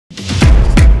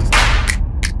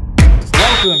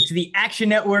to the Action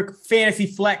Network Fantasy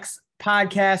Flex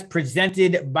podcast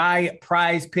presented by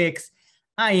Prize Picks.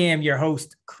 I am your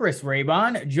host, Chris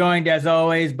Raybon, joined as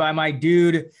always by my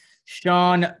dude,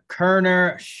 Sean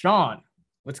Koerner. Sean,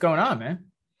 what's going on, man?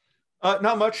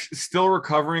 Not much. Still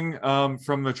recovering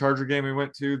from the Charger game we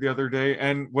went to the other day,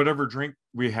 and whatever drink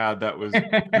we had that was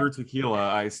pure tequila.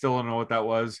 I still don't know what that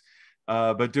was,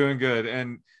 but doing good.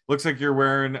 And looks like you're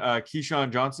wearing a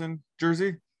Keyshawn Johnson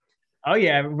jersey. Oh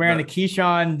yeah, I'm wearing the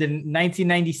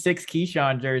 1996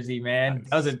 Keyshawn jersey, man.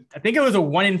 Nice. I think it was a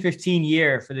 1 in 15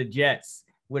 year for the Jets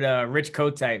with Rich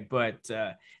Kotite, but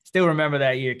still remember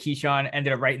that year. Keyshawn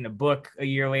ended up writing the book a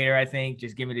year later, I think.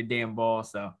 Just give me the damn ball.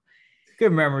 So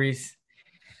good memories.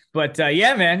 But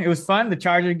yeah, man, it was fun. The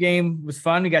Charger game was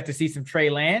fun. We got to see some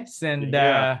Trey Lance,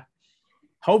 and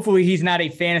hopefully he's not a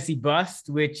fantasy bust,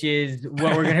 which is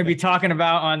what we're going to be talking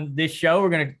about on this show. We're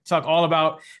going to talk all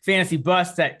about fantasy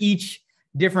busts at each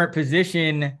different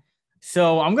position.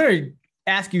 So I'm going to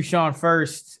ask you, Sean,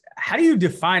 first, how do you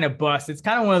define a bust? It's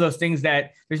kind of one of those things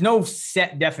that there's no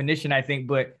set definition, I think,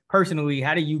 but personally,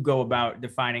 how do you go about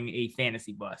defining a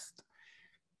fantasy bust?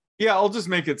 Yeah, I'll just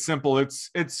make it simple. It's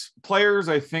players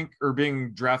I think are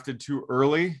being drafted too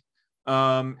early.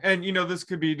 And, you know, this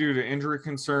could be due to injury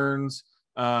concerns.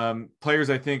 Players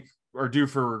I think are due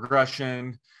for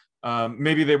regression.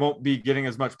 Maybe they won't be getting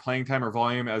as much playing time or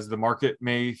volume as the market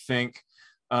may think.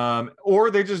 Or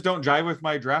they just don't jive with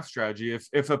my draft strategy.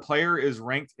 If a player is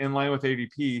ranked in line with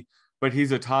ADP, but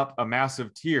he's atop a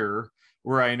massive tier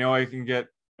where I know I can get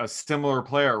a similar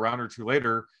player a round or two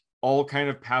later, I'll kind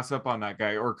of pass up on that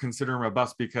guy or consider him a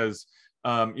bust because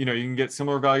you know, you can get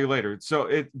similar value later.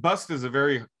 So bust is a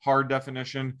very hard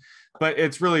definition, but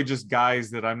it's really just guys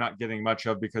that I'm not getting much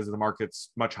of because the market's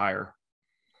much higher.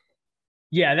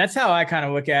 Yeah, that's how I kind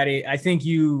of look at it. I think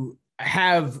you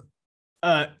have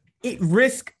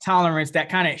risk tolerance that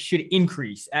kind of should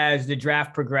increase as the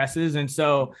draft progresses. And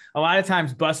so a lot of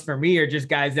times busts for me are just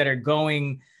guys that are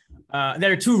going that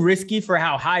are too risky for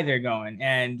how high they're going.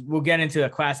 And we'll get into a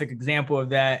classic example of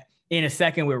that in a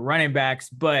second with running backs.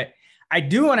 But I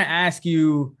do want to ask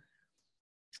you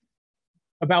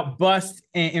about bust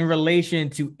in relation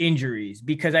to injuries,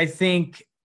 because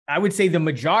I would say the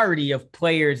majority of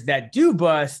players that do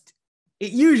bust,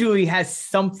 it usually has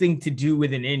something to do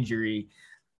with an injury,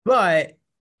 but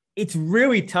it's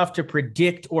really tough to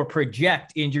predict or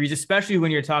project injuries, especially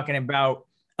when you're talking about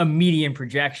a median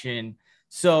projection.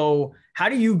 So how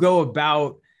do you go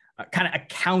about kind of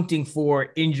accounting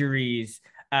for injuries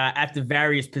at the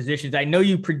various positions? I know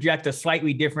you project a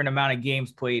slightly different amount of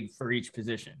games played for each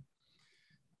position.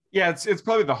 Yeah, it's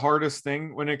probably the hardest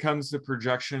thing when it comes to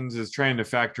projections is trying to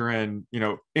factor in, you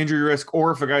know, injury risk,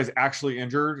 or if a guy's actually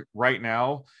injured right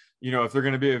now, you know, if they're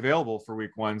going to be available for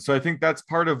week one. So I think that's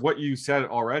part of what you said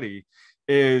already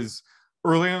is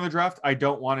early in the draft, I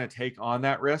don't want to take on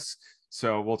that risk.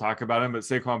 So we'll talk about him, but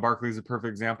Saquon Barkley is a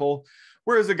perfect example.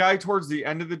 Whereas a guy towards the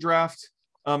end of the draft,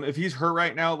 if he's hurt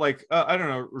right now, like, I don't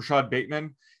know, Rashad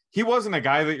Bateman, he wasn't a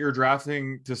guy that you're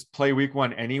drafting to play week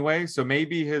one anyway. So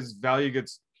maybe his value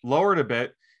gets lowered a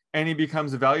bit and he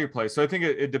becomes a value play. So I think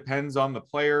it depends on the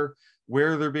player,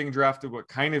 where they're being drafted, what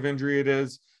kind of injury it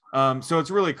is. So it's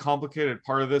a really complicated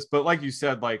part of this. But like you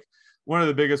said, like one of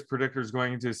the biggest predictors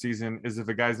going into a season is if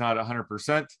a guy's not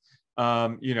 100%,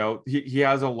 you know, he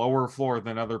has a lower floor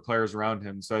than other players around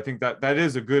him. So I think that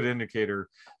is a good indicator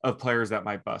of players that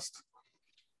might bust.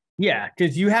 Yeah,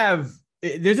 because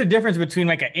there's a difference between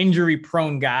like an injury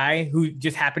prone guy who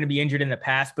just happened to be injured in the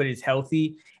past but is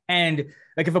healthy, and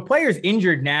like if a player is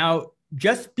injured now,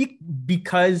 just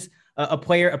because a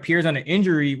player appears on an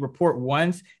injury report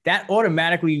once, that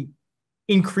automatically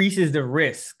increases the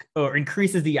risk or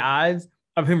increases the odds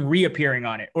of him reappearing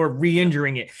on it or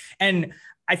re-injuring it. And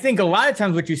I think a lot of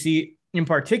times what you see in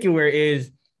particular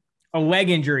is a leg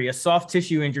injury, a soft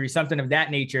tissue injury, something of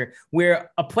that nature, where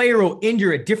a player will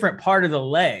injure a different part of the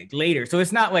leg later. So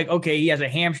it's not like, okay, he has a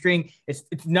hamstring. It's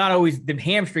not always the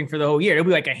hamstring for the whole year. It'll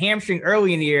be like a hamstring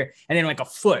early in the year and then like a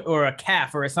foot or a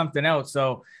calf or something else.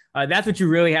 So that's what you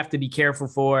really have to be careful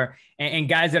for. And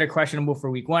guys that are questionable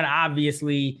for week one,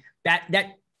 obviously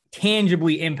that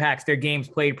tangibly impacts their games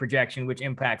played projection, which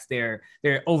impacts their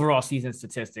overall season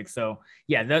statistics. So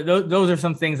yeah, those are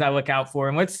some things I look out for.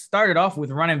 And let's start it off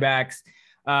with running backs.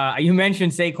 You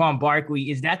mentioned Saquon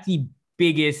Barkley. Is that the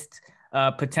biggest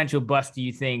potential bust, do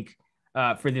you think,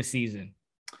 for this season?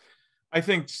 I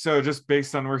think so, just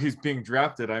based on where he's being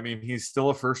drafted. I mean, he's still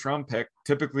a first round pick,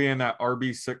 typically in that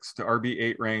RB6 to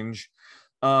RB8 range.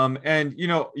 And, you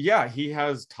know, yeah, he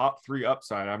has top 3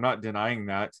 upside. I'm not denying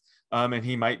that. and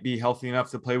he might be healthy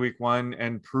enough to play week one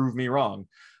and prove me wrong.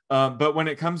 But when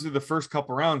it comes to the first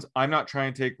couple rounds, I'm not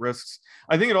trying to take risks.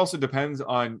 I think it also depends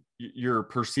on your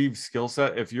perceived skill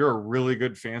set. If you're a really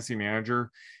good fantasy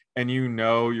manager and you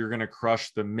know you're going to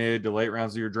crush the mid to late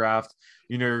rounds of your draft,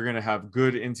 you know you're going to have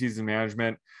good in-season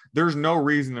management, there's no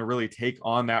reason to really take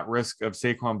on that risk of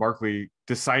Saquon Barkley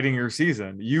deciding your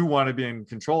season. You want to be in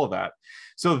control of that.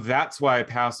 So that's why I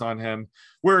pass on him.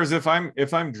 Whereas if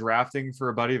I'm drafting for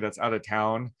a buddy that's out of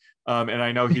town, and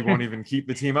I know he won't even keep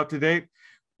the team up to date,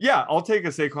 yeah, I'll take a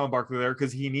Saquon Barkley there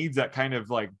because he needs that kind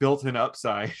of like built-in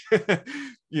upside,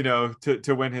 you know,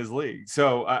 to win his league.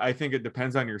 So I think it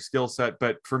depends on your skill set.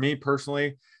 But for me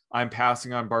personally, I'm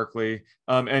passing on Barkley.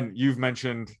 And you've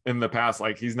mentioned in the past,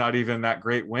 like he's not even that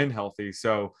great when healthy.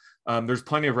 So there's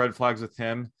plenty of red flags with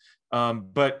him.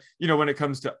 But, you know, when it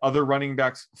comes to other running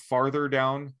backs farther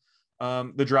down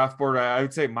the draft board, I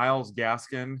would say Myles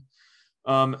Gaskin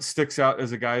sticks out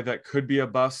as a guy that could be a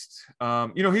bust.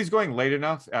 You know, he's going late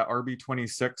enough at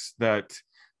RB26 that,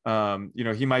 you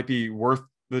know, he might be worth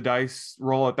the dice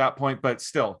roll at that point, but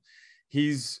still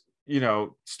he's, you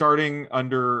know, starting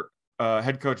under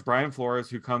head coach Brian Flores,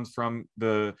 who comes from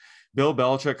the Bill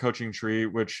Belichick coaching tree,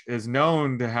 which is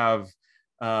known to have,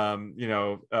 you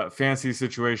know, a fancy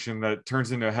situation that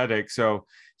turns into a headache. So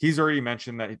he's already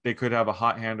mentioned that they could have a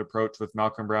hot hand approach with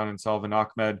Malcolm Brown and Salvin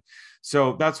Ahmed.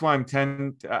 So that's why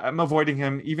I'm avoiding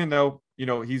him, even though, you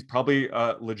know, he's probably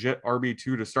a legit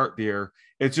RB2 to start the year.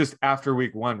 It's just after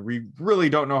week one, we really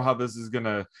don't know how this is going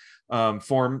to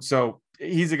form. So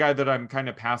he's a guy that I'm kind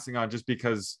of passing on just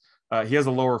because he has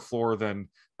a lower floor than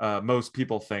most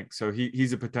people think. So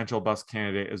he's a potential bust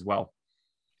candidate as well.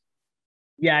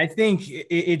 Yeah, I think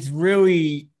it's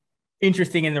really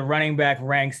interesting in the running back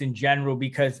ranks in general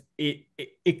because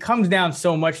it comes down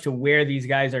so much to where these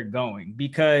guys are going.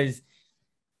 Because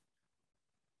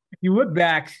if you look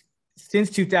back since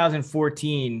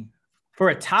 2014, for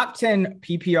a top 10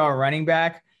 PPR running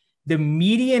back, the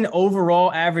median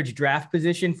overall average draft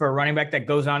position for a running back that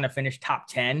goes on to finish top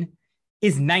 10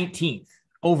 is 19th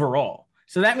overall.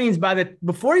 So that means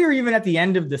before you're even at the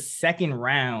end of the second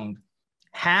round,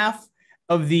 half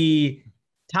of the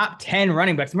top 10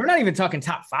 running backs, we're not even talking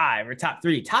top 5 or top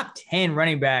 3, top 10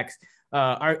 running backs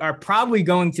are probably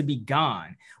going to be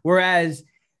gone. Whereas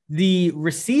the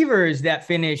receivers that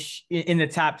finish in the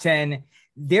top 10,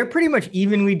 they're pretty much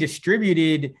evenly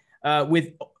distributed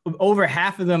with over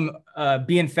half of them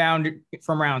being found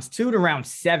from rounds 2 to round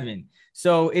 7.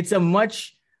 So it's a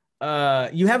much,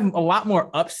 you have a lot more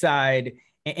upside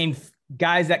and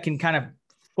guys that can kind of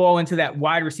fall into that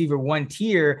wide receiver 1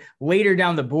 tier later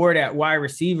down the board at wide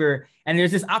receiver. And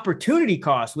there's this opportunity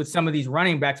cost with some of these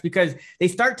running backs because they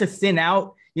start to thin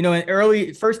out. You know, in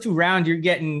early first 2 rounds, you're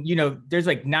getting, you know, there's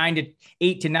like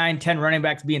 8 to 9, 10 running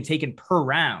backs being taken per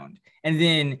round. And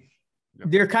then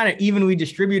they're kind of evenly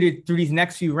distributed through these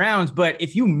next few rounds. But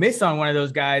if you miss on one of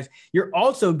those guys, you're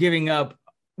also giving up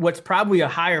what's probably a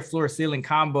higher floor ceiling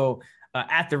combo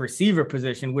at the receiver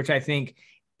position, which I think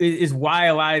is why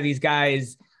a lot of these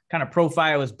guys kind of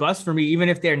profile as bust for me, even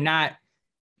if they're not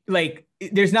like,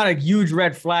 there's not a huge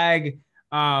red flag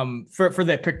for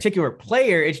the particular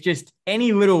player. It's just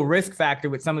any little risk factor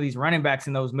with some of these running backs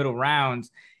in those middle rounds.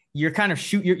 You're kind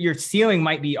of your ceiling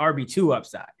might be RB2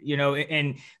 upside, you know,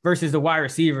 and versus the wide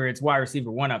receiver, it's wide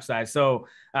receiver 1 upside. So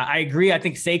I agree. I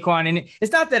think Saquon, and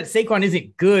it's not that Saquon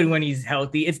isn't good when he's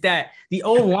healthy. It's that the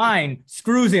O-line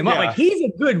screws him up. Like he's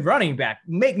a good running back.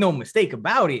 Make no mistake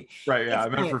about it. Right. Yeah. I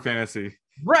meant for fantasy.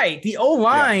 Right. The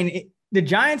O-line, the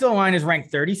Giants O-line is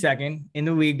ranked 32nd in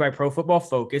the league by Pro Football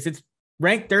Focus. It's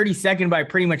ranked 32nd by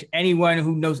pretty much anyone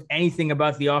who knows anything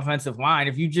about the offensive line.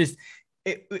 If you just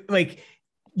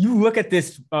you look at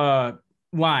this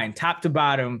line, top to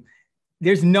bottom,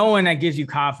 there's no one that gives you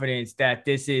confidence that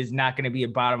this is not going to be a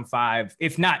bottom 5,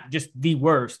 if not just the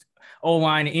worst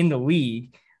O-line in the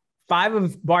league. 5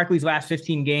 of Barkley's last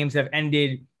 15 games have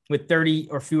ended with 30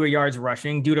 or fewer yards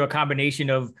rushing due to a combination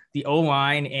of the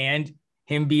O-line and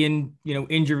him being, you know,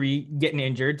 getting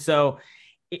injured. So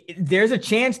there's a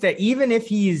chance that even if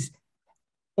he's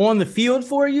on the field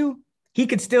for you, he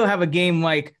could still have a game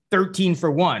like 13 for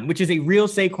 1, which is a real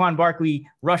Saquon Barkley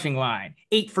rushing line,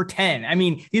 8 for 10. I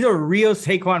mean, these are real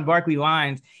Saquon Barkley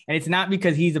lines, and it's not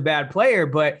because he's a bad player,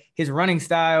 but his running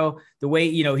style, the way,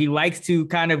 you know, he likes to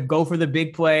kind of go for the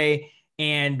big play,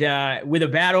 and with a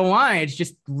bad O-line, it's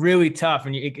just really tough,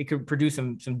 and it could produce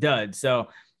some duds. So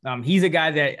he's a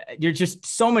guy that there's just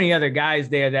so many other guys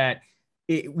there that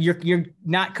you're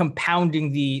not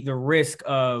compounding the risk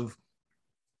of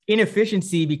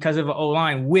inefficiency because of an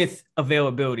O-line with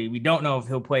availability. We don't know if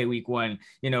he'll play week one.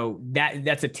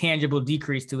 That's a tangible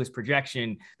decrease to his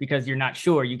projection because you're not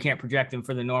sure. You can't project him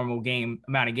for the normal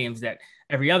amount of games that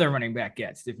every other running back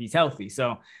gets if he's healthy.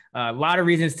 So a lot of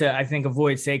reasons to, I think,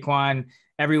 avoid Saquon.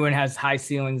 Everyone has high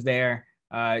ceilings there.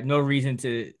 No reason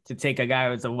to take a guy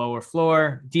with a lower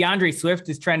floor. DeAndre Swift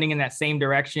is trending in that same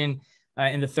direction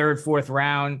in the third, fourth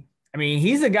round. I mean,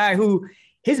 he's a guy who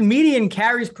his median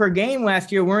carries per game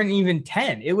last year weren't even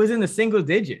 10. It was in the single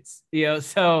digits,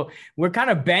 so we're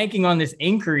kind of banking on this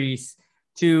increase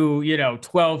to,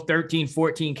 12, 13,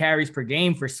 14 carries per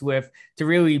game for Swift to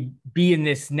really be in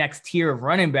this next tier of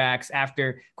running backs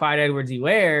after Clyde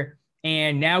Edwards-Helaire.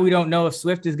 And now we don't know if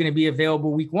Swift is going to be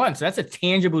available week one. So that's a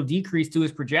tangible decrease to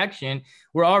his projection.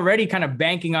 We're already kind of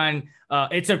banking on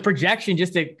it's a projection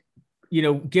just to,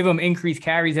 give him increased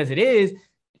carries as it is.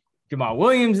 Jamal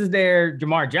Williams is there.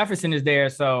 Jamar Jefferson is there.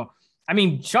 So, I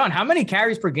mean, Sean, how many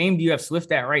carries per game do you have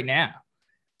Swift at right now?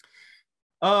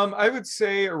 I would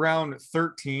say around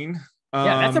 13.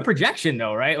 Yeah, that's a projection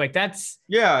though, right? Like that's.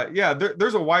 Yeah.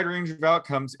 There's a wide range of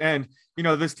outcomes, and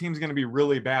this team's going to be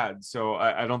really bad. So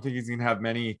I don't think he's going to have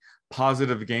many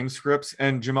positive game scripts.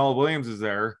 And Jamal Williams is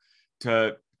there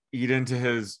to eat into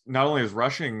his not only his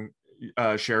rushing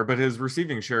share, but his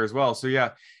receiving share as well. So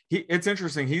yeah, it's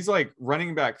interesting. He's like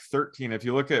running back 13. If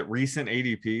you look at recent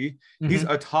ADP, he's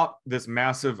atop this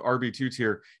massive RB2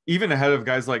 tier, even ahead of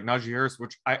guys like Najee Harris,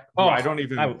 which I don't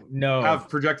even have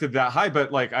projected that high,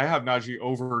 but like I have Najee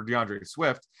over DeAndre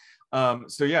Swift.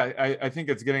 So yeah, I think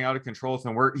it's getting out of control with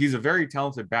him. He's a very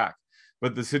talented back,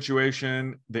 but the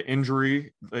situation, the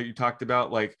injury that you talked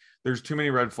about, like there's too many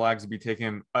red flags to be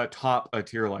taken atop a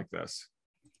tier like this.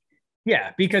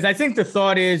 Yeah, because I think the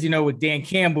thought is, with Dan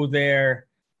Campbell there,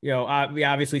 we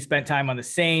obviously spent time on the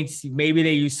Saints. Maybe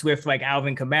they use Swift like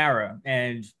Alvin Kamara,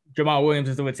 and Jamal Williams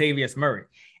is the Latavius Murray.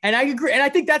 And I agree. And I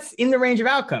think that's in the range of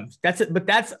outcomes. But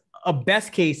that's a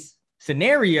best case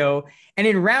scenario. And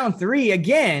in round 3,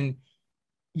 again,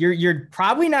 you're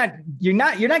probably not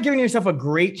giving yourself a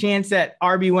great chance at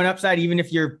RB1 upside, even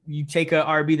if you take a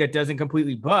RB that doesn't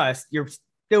completely bust. You're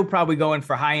still probably going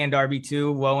for high end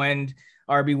RB2, low end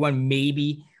RB1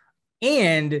 maybe.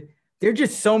 And there are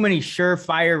just so many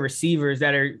surefire receivers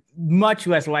that are much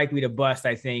less likely to bust,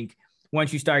 I think,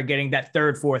 once you start getting that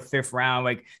third, fourth, fifth round.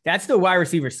 Like that's the wide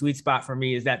receiver sweet spot for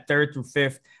me, is that third through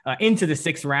fifth into the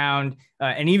 6th round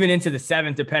and even into the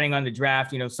 7th, depending on the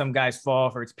draft. Some guys fall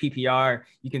for its PPR.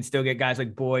 You can still get guys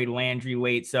like Boyd, Landry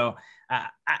late. So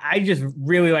I just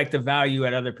really like the value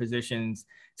at other positions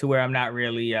to where I'm not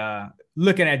really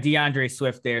looking at DeAndre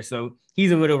Swift there. So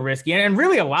he's a little risky. And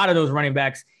really a lot of those running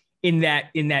backs in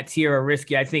that tier are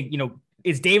risky. I think,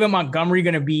 is David Montgomery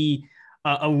going to be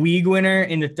a league winner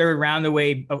in the 3rd round the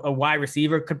way a wide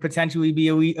receiver could potentially be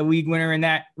a league winner in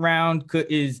that round?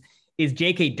 Is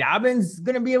J.K. Dobbins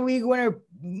going to be a league winner?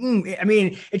 I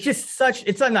mean, it's just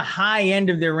it's on the high end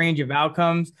of their range of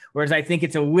outcomes, whereas I think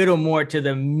it's a little more to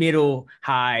the middle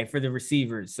high for the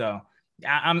receivers. So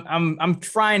I'm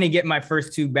trying to get my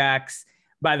first 2 backs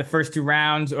by the first 2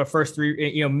 rounds or first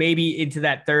 3, maybe into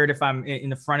that 3rd if I'm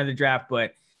in the front of the draft.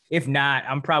 But if not,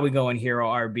 I'm probably going hero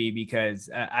RB because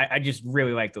I just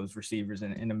really like those receivers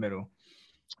in the middle.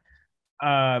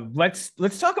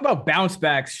 Let's talk about bounce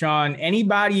backs, Sean.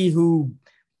 Anybody who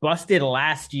busted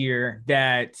last year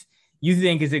that you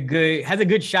think has a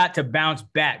good shot to bounce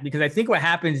back? Because I think what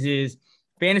happens is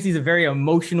fantasy is a very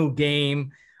emotional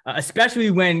game,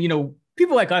 especially when,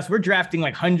 people like us, we're drafting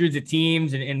like hundreds of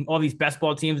teams and all these best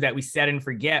ball teams that we set and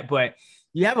forget. But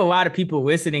you have a lot of people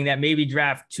listening that maybe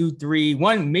draft 2, 3,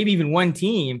 1, maybe even 1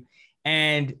 team,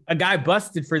 and a guy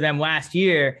busted for them last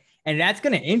year. And that's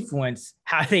going to influence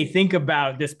how they think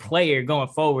about this player going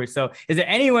forward. So is there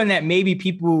anyone that maybe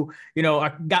people,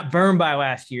 got burned by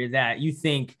last year that you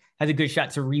think has a good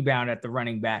shot to rebound at the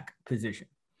running back position?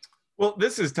 Well,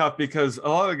 this is tough because a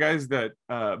lot of the guys that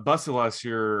busted last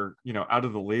year, out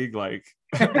of the league, like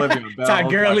Le'Veon Bell,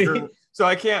 Todd Gurley. So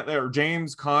I can't, or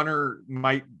James Conner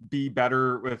might be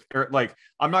better with, like,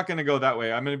 I'm not going to go that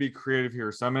way. I'm going to be creative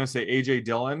here. So I'm going to say AJ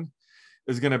Dillon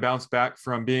is going to bounce back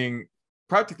from being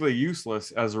practically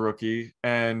useless as a rookie.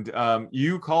 And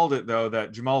you called it, though,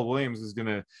 that Jamal Williams is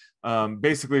going to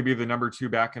basically be the number 2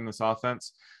 back in this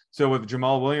offense. So with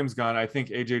Jamal Williams gone, I think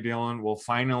AJ Dillon will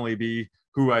finally be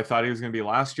who I thought he was going to be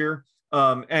last year.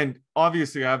 And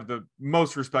obviously I have the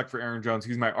most respect for Aaron Jones.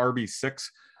 He's my RB6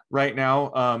 right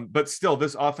now. But still,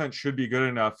 this offense should be good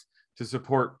enough to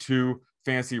support 2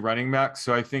 fantasy running backs.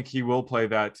 So I think he will play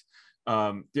that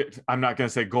I'm not going to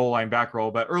say goal line back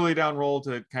roll, but early down roll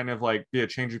to kind of like be a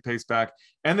change of pace back.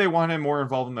 And they want him more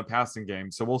involved in the passing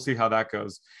game. So we'll see how that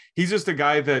goes. He's just a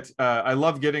guy that I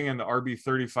love getting in the RB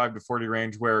 35 to 40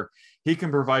 range where he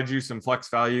can provide you some flex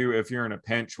value if you're in a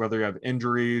pinch, whether you have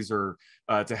injuries or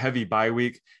it's a heavy bye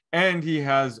week. And he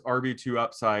has RB2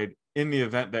 upside in the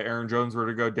event that Aaron Jones were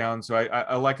to go down. So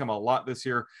I like him a lot this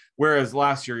year. Whereas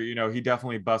last year, he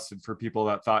definitely busted for people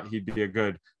that thought he'd be a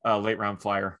good late round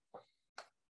flyer.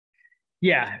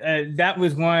 Yeah, that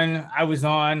was one I was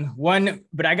on.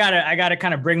 But I gotta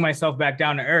kind of bring myself back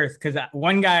down to earth because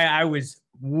one guy I was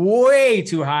way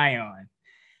too high on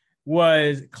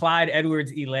was Clyde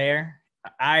Edwards-Helaire.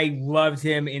 I loved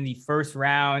him in the first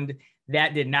round.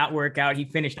 That did not work out. He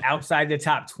finished outside the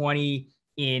top 20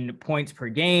 in points per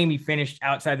game. He finished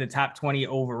outside the top 20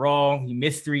 overall. He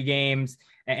missed 3 games,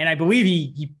 and I believe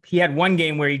he had one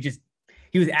game where he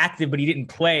was active, but he didn't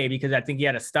play because I think he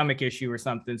had a stomach issue or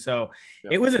something. So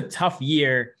It was a tough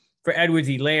year for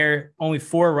Edwards-Helaire. Only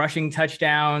 4 rushing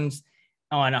touchdowns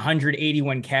on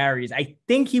 181 carries. I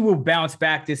think he will bounce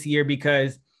back this year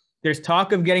because there's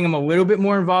talk of getting him a little bit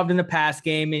more involved in the pass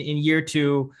game in year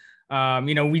 2.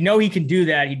 We know he can do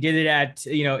that. He did it at,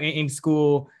 in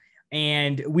school.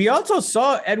 And we also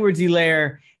saw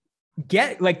Edwards-Helaire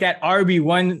get like that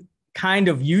RB1 kind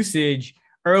of usage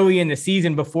early in the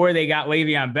season before they got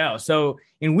Le'Veon Bell. So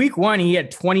in week 1, he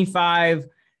had 25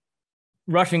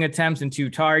 rushing attempts and 2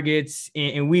 targets.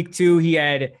 In week 2, he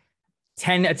had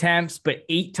 10 attempts, but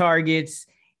 8 targets.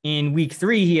 In week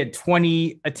 3, he had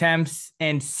 20 attempts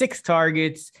and 6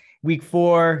 targets. Week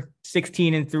 4,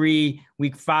 16 and 3.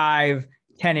 Week 5,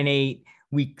 10 and 8.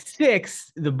 Week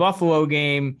 6, the Buffalo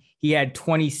game, he had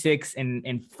 26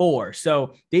 and 4.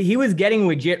 So he was getting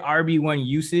legit RB1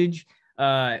 usage.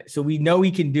 So we know he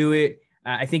can do it.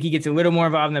 I think he gets a little more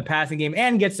involved in the passing game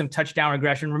and gets some touchdown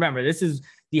regression. Remember, this is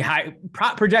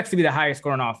projects to be the highest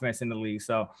scoring offense in the league.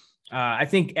 So I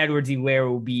think Edwards-Helaire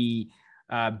will be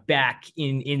back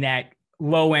in that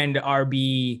low end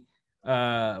RB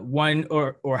 1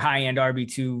 or high end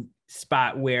RB2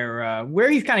 spot where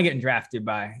he's kind of getting drafted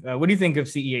by. What do you think of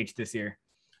CEH this year?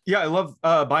 Yeah, I love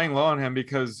buying low on him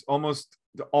because almost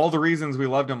all the reasons we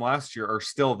loved him last year are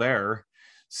still there.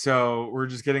 So we're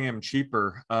just getting him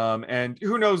cheaper. And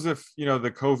who knows if, the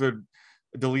COVID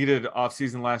deleted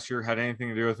offseason last year had anything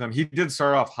to do with him. He did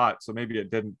start off hot, so maybe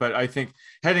it didn't. But I think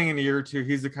heading into year 2,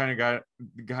 he's the kind of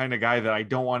guy that I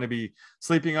don't want to be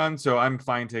sleeping on. So I'm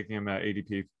fine taking him at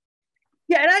ADP.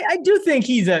 Yeah, and I do think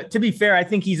to be fair, I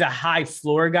think he's a high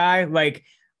floor guy. Like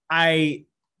I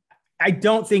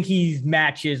don't think he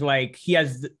matches like he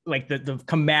has like the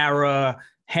Kamara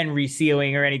Henry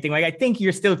ceiling or anything. Like I think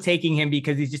you're still taking him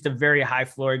because he's just a very high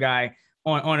floor guy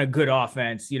on a good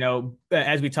offense,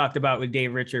 as we talked about with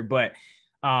Dave Richard. But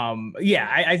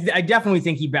I definitely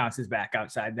think he bounces back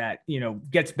outside that,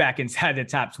 gets back inside the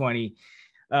top 20.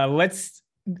 Let's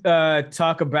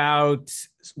talk about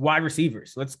wide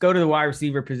receivers. Let's go to the wide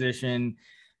receiver position.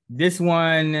 This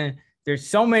one, there's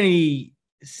so many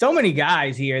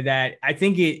guys here that I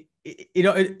think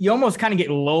you almost kind of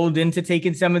get lulled into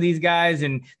taking some of these guys,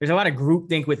 and there's a lot of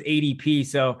groupthink with ADP.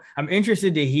 So I'm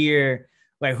interested to hear,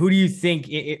 like, who do you think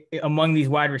among these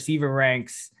wide receiver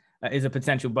ranks is a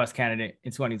potential bust candidate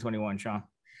in 2021, Sean?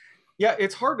 Yeah,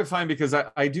 it's hard to find because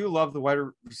I do love the wide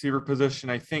receiver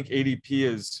position. I think ADP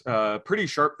is pretty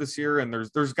sharp this year, and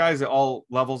there's guys at all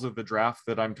levels of the draft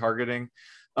that I'm targeting.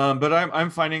 But I'm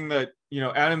finding that,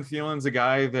 Adam Thielen's a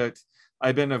guy that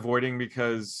I've been avoiding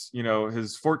because,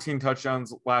 his 14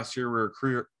 touchdowns last year were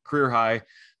career high.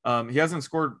 He hasn't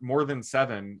scored more than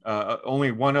 7.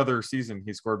 Only one other season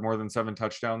he scored more than 7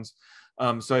 touchdowns.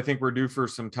 So I think we're due for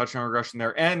some touchdown regression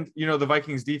there. And, the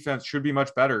Vikings defense should be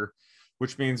much better,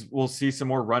 which means we'll see some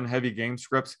more run-heavy game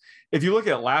scripts. If you look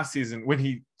at last season, when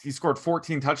he scored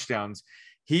 14 touchdowns,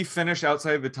 he finished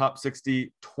outside the top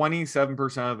 60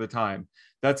 27% of the time.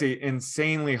 That's an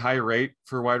insanely high rate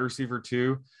for wide receiver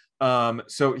 2.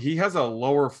 So he has a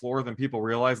lower floor than people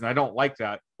realize. And I don't like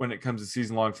that when it comes to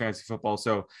season-long fantasy football.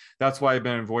 So that's why I've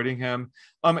been avoiding him.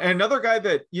 And another guy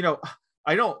that,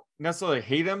 I don't necessarily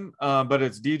hate him, but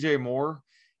it's DJ Moore.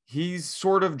 He's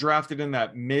sort of drafted in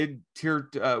that mid-tier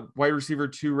wide receiver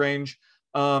 2 range.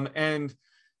 And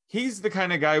he's the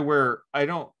kind of guy where I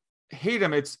don't hate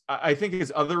him. I think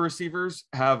his other receivers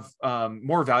have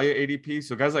more value at ADP.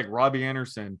 So guys like Robbie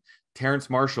Anderson, Terrence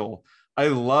Marshall, I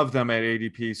love them at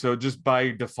ADP. So just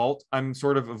by default, I'm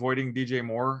sort of avoiding DJ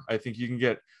Moore. I think you can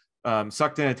get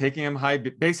sucked into taking him high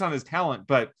based on his talent.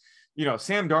 But,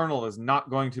 Sam Darnold is not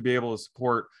going to be able to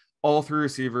support all 3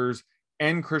 receivers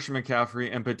and Christian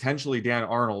McCaffrey and potentially Dan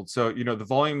Arnold. So, the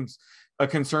volumes a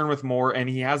concern with Moore, and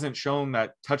he hasn't shown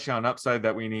that touchdown upside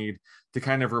that we need to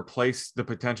kind of replace the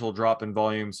potential drop in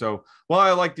volume. So while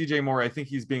I like DJ Moore, I think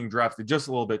he's being drafted just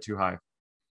a little bit too high.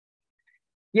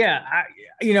 Yeah,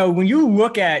 when you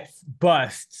look at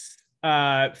busts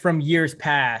from years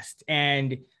past,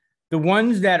 and the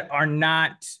ones that are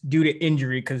not due to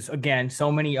injury, because again, so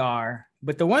many are,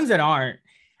 but the ones that aren't,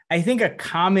 I think a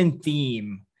common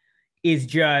theme is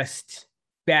just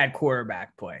bad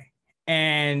quarterback play.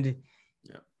 And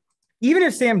even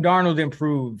if Sam Darnold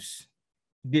improves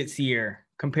this year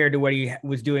compared to what he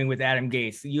was doing with Adam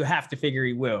Gase, you have to figure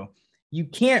he will. You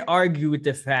can't argue with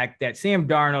the fact that Sam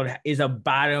Darnold is a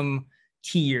bottom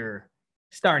tier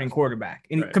starting quarterback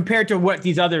and compared to what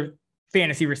these other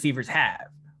fantasy receivers have,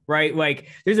 right? Like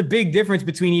there's a big difference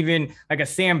between even like a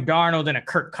Sam Darnold and a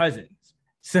Kirk Cousins.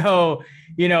 So,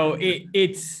 I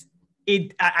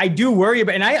do worry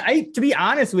about, and I, to be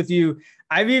honest with you,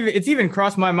 it's even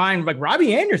crossed my mind, like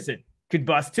Robbie Anderson could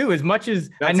bust too, as much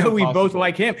as I know impossible. We both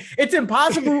like him. It's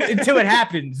impossible until it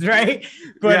happens, right?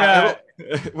 But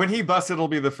when he busts, it'll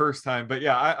be the first time. But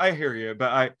yeah, I hear you.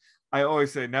 But I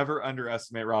always say never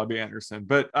underestimate Robbie Anderson.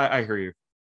 But I hear you.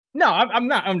 No, I'm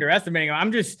not underestimating him.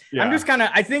 I'm just kind of,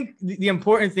 I think the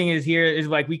important thing is here is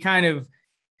like we kind of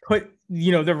put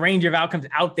the range of outcomes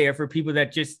out there for people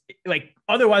that just like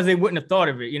otherwise they wouldn't have thought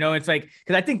of it. It's like,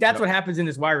 because I think that's what happens in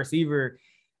this wide receiver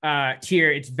tier.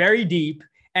 It's very deep.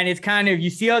 And it's kind of, you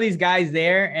see all these guys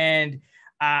there and,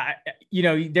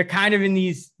 they're kind of in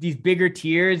these bigger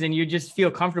tiers and you just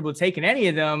feel comfortable taking any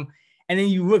of them. And then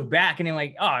you look back and you're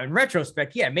like, oh, in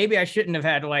retrospect, yeah, maybe I shouldn't have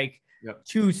had like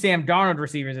two Sam Darnold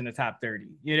receivers in the top 30,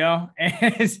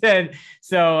 And instead,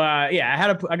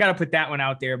 I got to put that one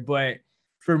out there. But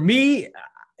for me,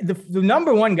 the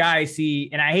number one guy I see,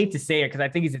 and I hate to say it because I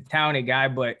think he's a talented guy,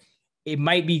 but it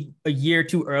might be a year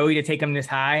too early to take him this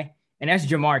high. And that's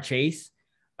Ja'Marr Chase.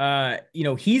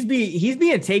 He's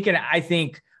being taken, I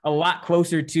think, a lot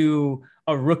closer to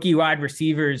a rookie wide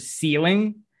receiver's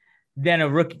ceiling than a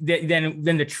rookie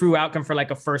than the true outcome for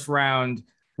like a first round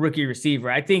rookie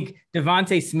receiver. I think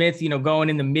Devontae Smith, going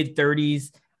in the mid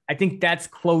 30s, I think that's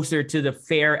closer to the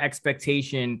fair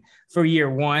expectation for year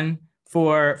one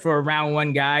for a round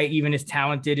one guy, even as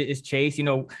talented as Chase.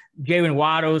 Jalen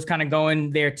Waddle's kind of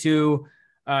going there too,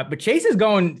 but Chase is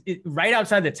going right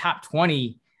outside the top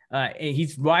 20.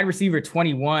 He's wide receiver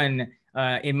 21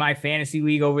 in my fantasy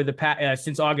league over the past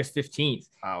since August 15th.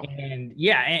 Wow.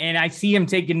 And I see him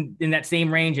taken in that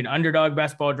same range in underdog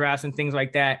best ball drafts and things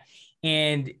like that.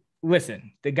 And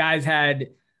listen, the guy's had,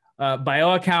 by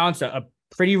all accounts, a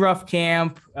pretty rough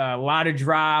camp, a lot of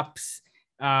drops.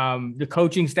 The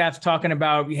coaching staff's talking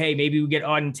about, hey, maybe we get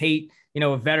Auden Tate,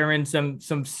 a veteran,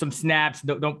 some snaps.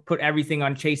 Don't put everything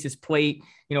on Chase's plate,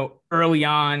 early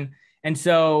on. And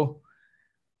so,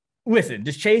 listen,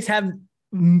 does Chase have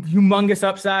humongous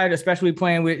upside, especially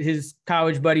playing with his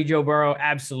college buddy Joe Burrow?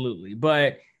 Absolutely.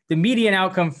 But the median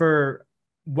outcome for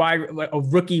a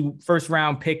rookie first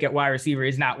round pick at wide receiver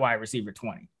is not wide receiver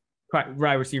 20,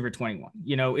 wide receiver 21.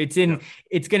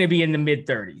 It's going to be in the mid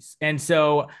 30s. And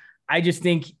so I just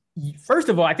think, first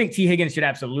of all, I think T. Higgins should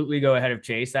absolutely go ahead of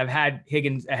Chase. I've had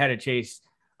Higgins ahead of Chase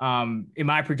in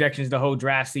my projections the whole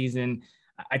draft season.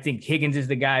 I think Higgins is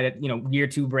the guy that, year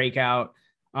two breakout.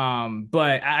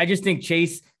 But I just think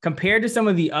Chase, compared to some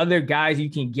of the other guys you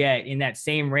can get in that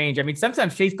same range, I mean,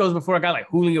 sometimes Chase goes before a guy like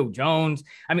Julio Jones.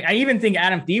 I mean, I even think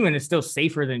Adam Thielen is still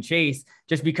safer than Chase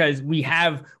just because we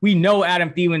know Adam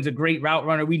Thielen's a great route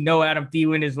runner. We know Adam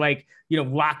Thielen is like,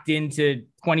 locked into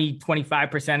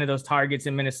 25% of those targets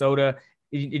in Minnesota.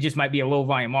 It just might be a low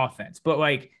volume offense, but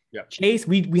like, Chase,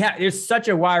 we have, there's such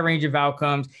a wide range of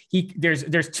outcomes.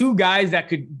 There's two guys that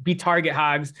could be target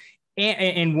hogs.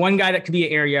 And one guy that could be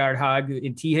an air yard hog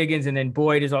in T. Higgins, and then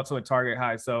Boyd is also a target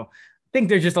hog. So I think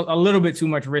there's just a little bit too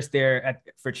much risk there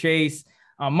for Chase.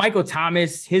 Michael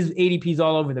Thomas, his ADP is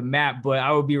all over the map, but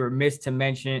I would be remiss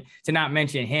to not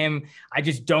mention him. I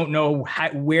just don't know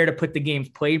where to put the game's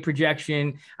played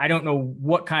projection. I don't know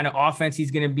what kind of offense he's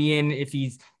going to be in.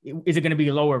 Is it going to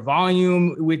be lower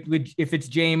volume with if it's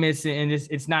Jameis and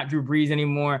it's not Drew Brees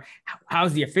anymore?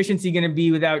 How's the efficiency going to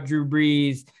be without Drew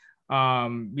Brees?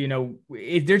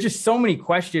 There's just so many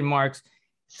question marks,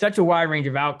 such a wide range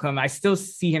of outcome. I still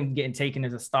see him getting taken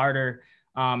as a starter,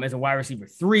 as a wide receiver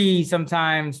 3,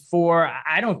 sometimes 4.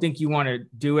 I don't think you want to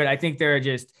do it. I think there are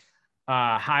just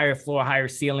higher floor, higher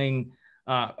ceiling,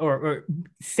 or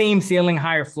same ceiling,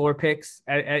 higher floor picks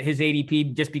at his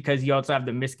ADP, just because you also have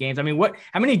the missed games. I mean,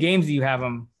 how many games do you have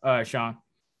him, Sean?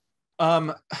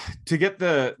 To get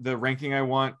the ranking I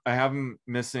want, I have him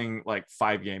missing like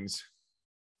 5 games.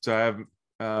 So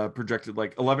I have projected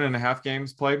like 11 and a half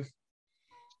games played.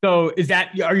 So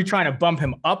are you trying to bump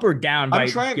him up or down I'm by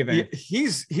trying. giving?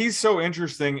 He's so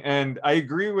interesting, and I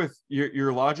agree with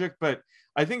your logic, but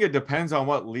I think it depends on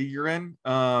what league you're in.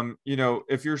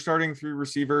 If you're starting 3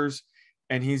 receivers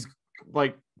and he's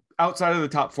like outside of the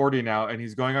top 40 now, and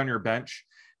he's going on your bench,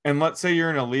 and let's say you're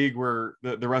in a league where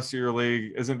the rest of your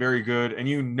league isn't very good, and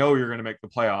you know you're going to make the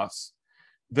playoffs,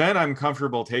 then I'm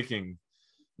comfortable taking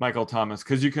Michael Thomas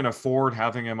because you can afford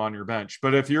having him on your bench.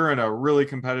 But if you're in a really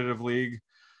competitive league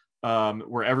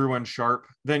where everyone's sharp,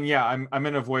 then yeah, I'm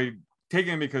going to avoid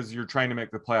taking him because you're trying to make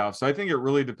the playoffs. So I think it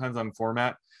really depends on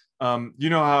format. You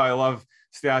know how I love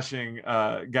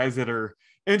stashing guys that are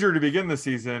injured to begin the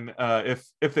season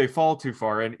if they fall too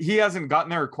far, and he hasn't gotten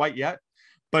there quite yet.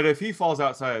 But if he falls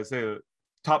outside, say the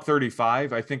top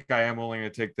 35, I think I am willing to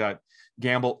take that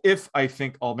gamble if I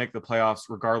think I'll make the playoffs,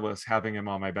 regardless having him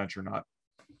on my bench or not.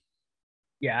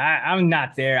 Yeah, I'm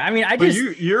not there. I mean, but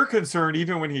you're concerned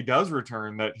even when he does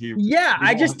return that he. Yeah,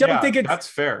 I just don't think that's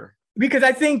fair. Because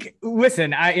I think,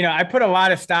 listen, I put a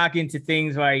lot of stock into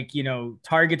things like,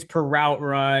 targets per route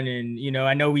run. And,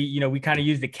 I know we kind of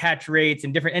use the catch rates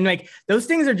and different, and like those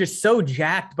things are just so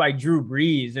jacked by Drew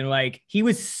Brees. And like, he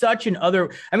was such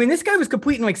this guy was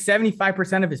completing like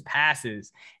 75% of his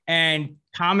passes, and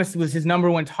Thomas was his number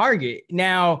one target.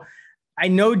 Now, I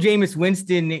know Jameis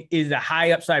Winston is a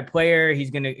high upside player.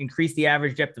 He's going to increase the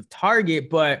average depth of target,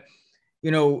 but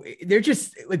they're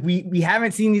just like, we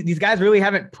haven't seen these guys really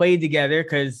haven't played together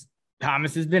because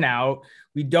Thomas has been out.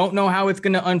 We don't know how it's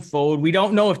going to unfold. We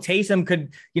don't know if Taysom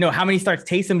could, how many starts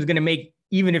Taysom is going to make,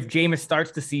 even if Jameis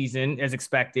starts the season as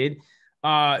expected.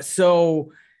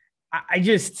 So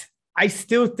I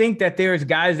still think that there's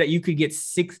guys that you could get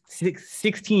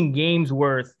 16 games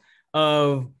worth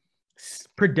of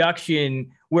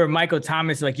production where Michael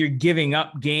Thomas, like, you're giving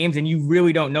up games and you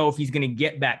really don't know if he's going to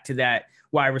get back to that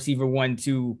wide receiver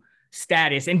 1-2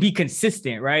 status and be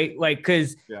consistent, right? Like,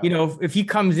 because, if he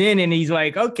comes in and he's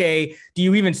like, okay, do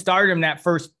you even start him that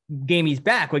first game he's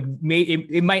back? Like,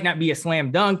 it might not be a slam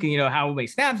dunk, and, how many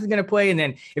snaps he's going to play. And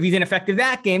then if he's ineffective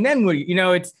that game, then what,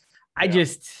 I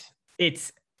just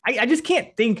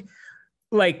can't think,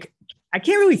 like, I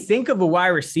can't really think of a wide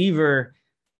receiver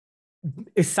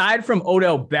aside from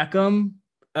Odell Beckham.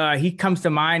 He comes to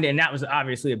mind, and that was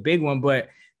obviously a big one, but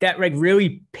that like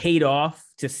really paid off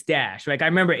to stash. Like, I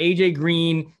remember AJ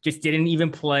Green just didn't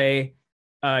even play.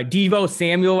 Deebo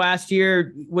Samuel last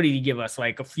year, what did he give us?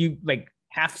 Like a few, like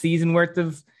half season worth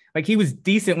of, like, he was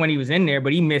decent when he was in there,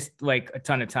 but he missed like a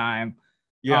ton of time.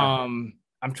 Yeah.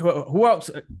 Who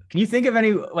else? Can you think of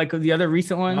any, like, the other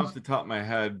recent ones? Off the top of my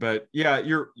head, but yeah,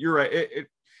 you're right.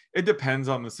 It depends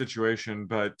on the situation,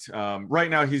 but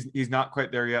right now he's not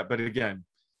quite there yet. But again,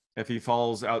 if he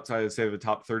falls outside of, say, the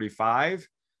top 35,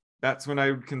 that's when I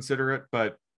would consider it.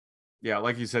 But yeah,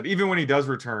 like you said, even when he does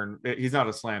return, he's not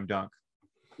a slam dunk.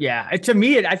 Yeah, to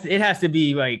me, it has to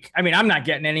be like, I mean, I'm not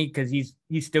getting any because he's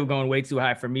still going way too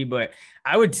high for me, but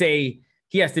I would say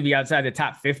he has to be outside the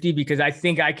top 50 because I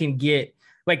think I can get,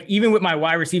 like, even with my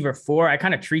wide receiver 4, I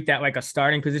kind of treat that like a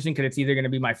starting position because it's either going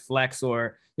to be my flex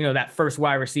or, that first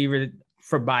wide receiver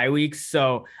for bye weeks.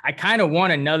 So I kind of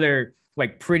want another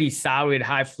like pretty solid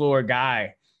high floor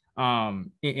guy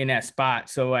in that spot.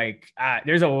 So like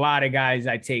there's a lot of guys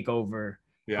I take over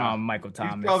Michael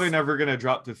Thomas. He's probably never going to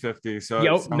drop to 50. So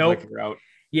it sounds like you're out.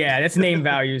 Yeah, that's name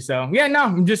value. So yeah, no,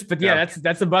 I'm just, but yeah,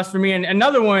 that's a bust for me. And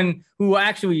another one who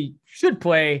actually should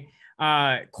play,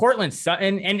 Courtland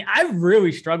Sutton. And I've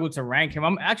really struggled to rank him.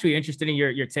 I'm actually interested in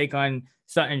your take on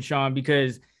Sutton, Sean,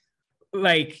 because,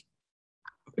 like,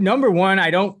 number one,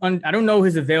 I don't know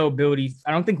his availability.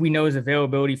 I don't think we know his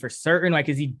availability for certain. Like,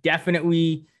 is he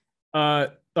definitely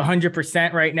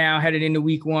 100% right now headed into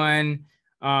week 1?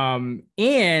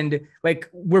 And like,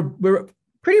 we're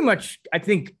pretty much, I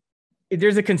think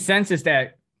there's a consensus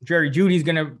that Jerry Jeudy's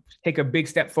going to take a big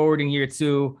step forward in year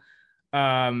 2.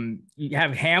 You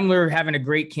have Hamler having a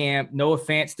great camp. Noah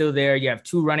Fant still there. You have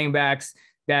 2 running backs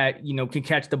that, can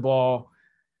catch the ball.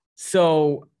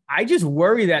 So I just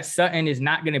worry that Sutton is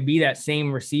not going to be that same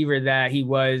receiver that he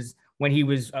was when he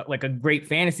was like a great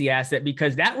fantasy asset,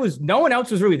 because no one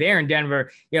else was really there in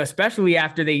Denver, especially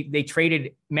after they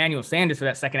traded Emmanuel Sanders for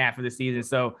that second half of the season.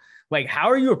 So like, how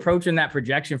are you approaching that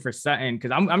projection for Sutton?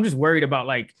 Because I'm just worried about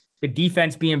like the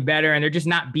defense being better and there just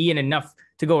not being enough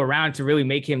to go around to really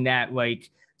make him that like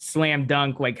slam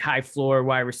dunk, like high floor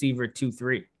wide receiver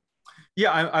 2-3.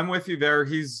 Yeah, I'm with you there.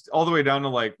 He's all the way down to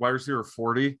like wide receiver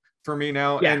 40 for me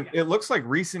now. Yeah. And it looks like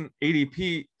recent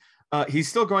ADP, he's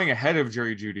still going ahead of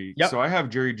Jerry Jeudy. Yep. So I have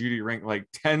Jerry Jeudy ranked like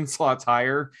 10 slots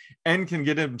higher and can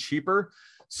get him cheaper.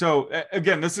 So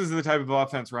again, this is the type of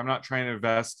offense where I'm not trying to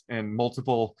invest in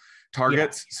multiple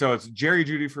targets. Yeah. So it's Jerry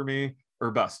Jeudy for me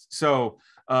or bust. So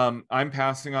I'm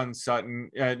passing on Sutton.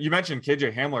 You mentioned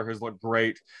KJ Hamler has looked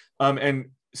great. And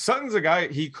Sutton's a guy,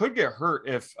 he could get hurt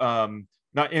if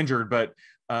not injured, but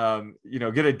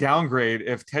get a downgrade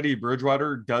if Teddy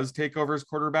Bridgewater does take over as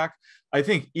quarterback. I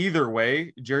think either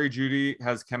way, Jerry Jeudy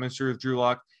has chemistry with Drew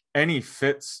Lock and he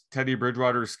fits Teddy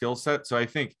Bridgewater's skill set. So I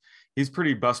think he's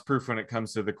pretty bust proof when it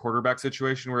comes to the quarterback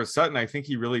situation. Whereas Sutton, I think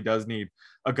he really does need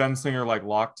a gunslinger like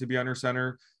Lock to be under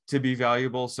center to be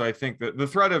valuable. So I think that the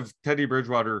threat of Teddy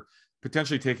Bridgewater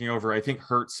potentially taking over, I think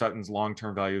hurts Sutton's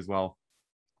long-term value as well.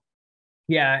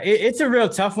 Yeah, it's a real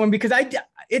tough one because I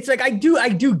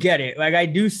do get it. Like I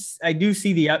do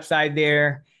see the upside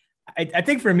there. I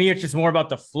think for me, it's just more about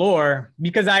the floor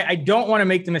because I don't want to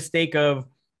make the mistake of,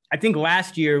 I think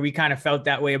last year we kind of felt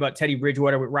that way about Teddy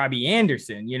Bridgewater with Robbie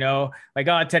Anderson, like,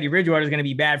 oh, Teddy Bridgewater is going to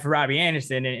be bad for Robbie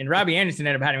Anderson. And Robbie Anderson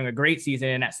ended up having a great season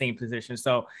in that same position.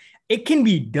 So it can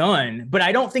be done, but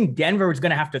I don't think Denver is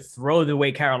going to have to throw the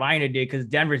way Carolina did because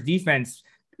Denver's defense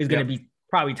is going to be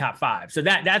probably top 5. So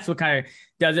that's what kind of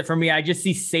does it for me. I just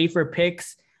see safer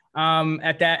picks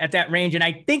at that range. And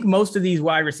I think most of these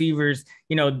wide receivers,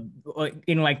 in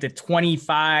like the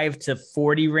 25 to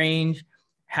 40 range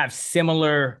have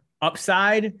similar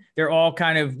upside. They're all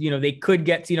kind of, they could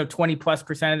get,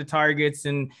 20+% of the targets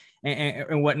and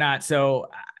whatnot. So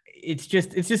it's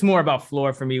just more about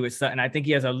floor for me with Sutton. I think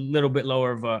he has a little bit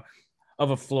lower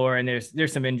of a floor and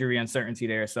there's some injury uncertainty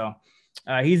there. So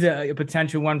he's a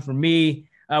potential one for me.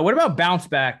 What about bounce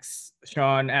backs,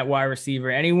 Sean, at wide receiver?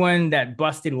 Anyone that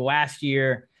busted last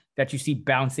year that you see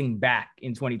bouncing back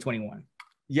in 2021?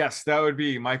 Yes, that would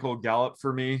be Michael Gallup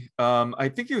for me. I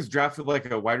think he was drafted like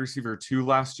a wide receiver 2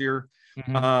 last year.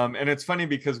 Mm-hmm. And it's funny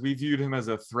because we viewed him as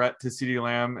a threat to CeeDee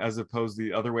Lamb as opposed to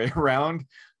the other way around.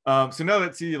 So now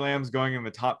that CeeDee Lamb's going in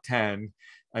the top 10,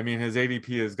 I mean, his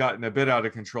ADP has gotten a bit out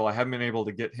of control. I haven't been able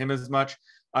to get him as much.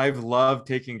 I've loved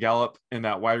taking Gallup in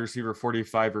that wide receiver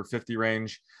 45 or 50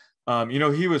 range.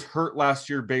 He was hurt last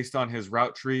year based on his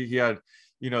route tree. He had,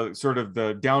 sort of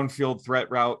the downfield threat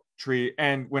route tree.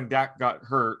 And when Dak got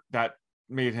hurt, that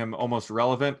made him almost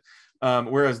irrelevant.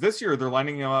 Whereas this year, they're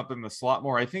lining him up in the slot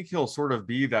more. I think he'll sort of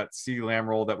be that CeeDee Lamb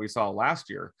role that we saw last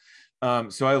year.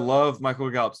 So I love Michael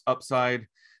Gallup's upside.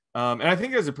 And I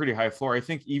think he has a pretty high floor. I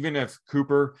think even if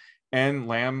Cooper and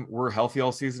Lamb were healthy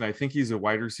all season, I think he's a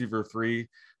wide receiver 3.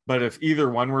 But if either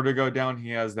one were to go down, he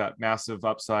has that massive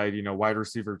upside, wide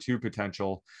receiver 2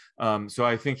 potential. So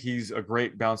I think he's a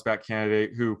great bounce back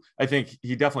candidate who I think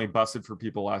he definitely busted for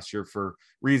people last year for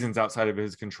reasons outside of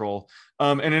his control.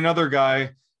 And another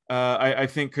guy I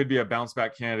think could be a bounce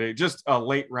back candidate, just a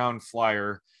late round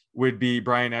flyer, would be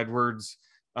Bryan Edwards.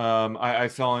 I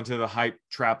fell into the hype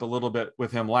trap a little bit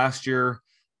with him last year.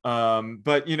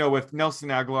 But, with Nelson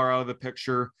Aguilar out of the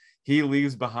picture, he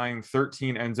leaves behind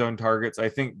 13 end zone targets. I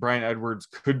think Bryan Edwards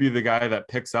could be the guy that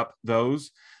picks up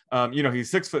those.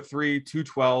 He's 6'3",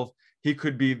 212. He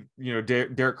could be,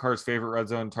 Derek Carr's favorite red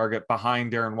zone target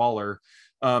behind Darren Waller.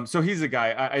 So he's a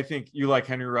guy. I think you like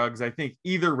Henry Ruggs. I think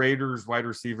either Raiders wide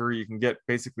receiver you can get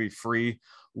basically free.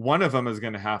 One of them is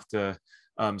going to have to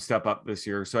step up this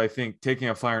year. So I think taking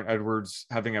a flyer on Edwards,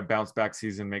 having a bounce back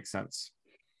season makes sense.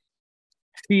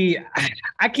 See,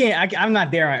 I'm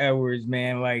not there on Edwards,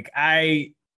 man.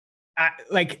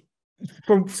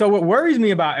 So what worries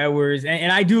me about Edwards,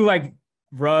 and I do like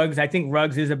Ruggs. I think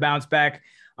Ruggs is a bounce back.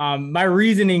 My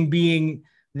reasoning being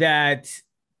that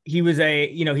he was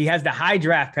he has the high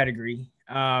draft pedigree.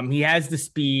 He has the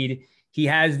speed. He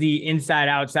has the inside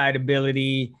outside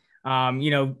ability.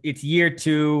 It's year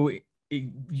 2.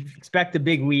 You expect a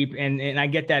big leap, and I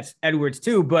get that's Edwards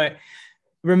too. But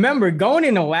remember, going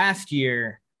into last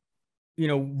year,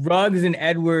 Ruggs and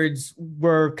Edwards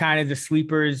were kind of the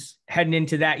sleepers heading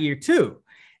into that year too.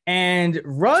 And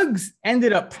Ruggs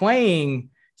ended up playing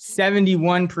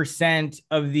 71%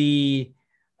 of the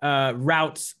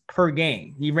routes per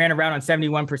game. He ran a route on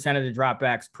 71% of the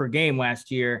dropbacks per game last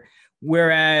year,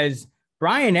 whereas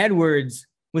Bryan Edwards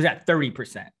was at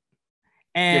 30%.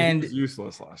 And he was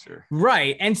useless last year.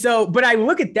 Right. And so, but I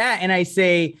look at that and I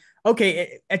say,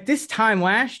 okay, at this time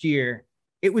last year,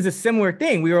 it was a similar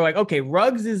thing. We were like, okay,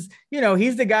 Ruggs is,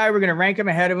 he's the guy, we're going to rank him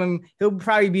ahead of him. He'll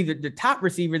probably be the top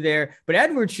receiver there, but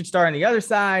Edwards should start on the other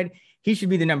side. He should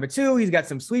be the number 2. He's got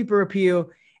some sleeper appeal,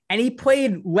 and he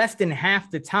played less than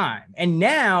half the time. And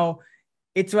now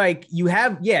it's like you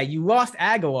lost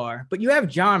Aguilar, but you have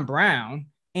John Brown,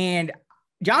 and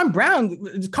John Brown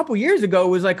a couple years ago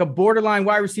was like a borderline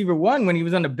wide receiver 1 when he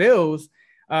was on the Bills.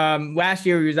 Last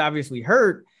year he was obviously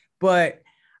hurt, but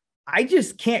I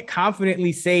just can't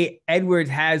confidently say Edwards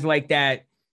has like that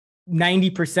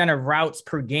 90% of routes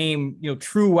per game,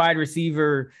 true wide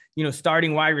receiver,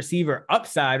 starting wide receiver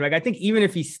upside. Like I think even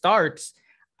if he starts,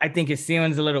 I think his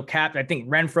ceiling's a little capped. I think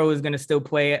Renfrow is going to still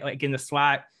play it like in the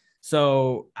slot.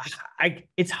 So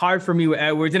it's hard for me with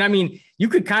Edwards. And I mean, you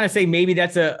could kind of say maybe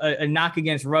that's a knock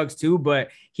against Ruggs too, but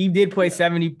he did play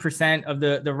 70% of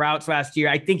the routes last year.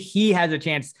 I think he has a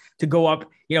chance to go up.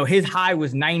 His high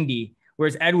was 90,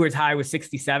 whereas Edwards' high was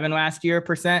 67 last year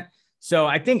percent. So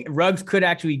I think Ruggs could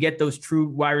actually get those true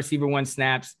wide receiver one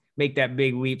snaps, make that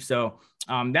big leap. So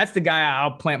that's the guy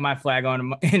I'll plant my flag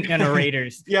on in the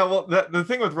Raiders. Yeah, well, the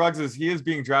thing with Ruggs is he is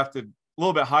being drafted a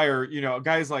little bit higher.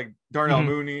 Guys like Darnell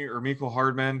Mooney or Mecole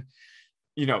Hardman,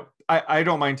 I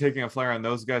don't mind taking a flyer on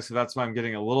those guys. So that's why I'm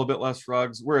getting a little bit less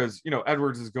Ruggs. Whereas,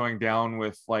 Edwards is going down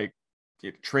with like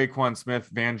Traquan Smith,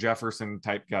 Van Jefferson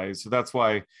type guys. So that's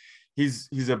why he's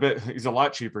a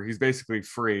lot cheaper. He's basically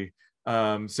free.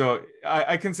 So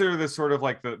I consider this sort of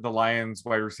like the Lions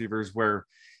wide receivers where,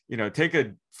 take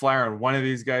a flyer on one of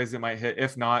these guys that might hit.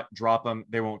 If not, drop them.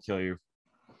 They won't kill you.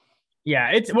 Yeah,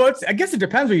 I guess it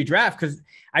depends where you draft, because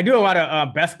I do a lot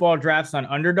of best ball drafts on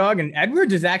Underdog, and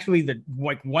Edwards is actually the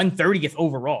 130th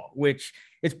overall, which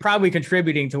is probably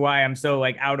contributing to why I'm so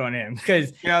out on him.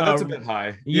 Because that's a bit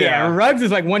high. Yeah, Ruggs is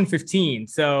 115.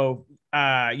 So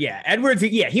Edwards,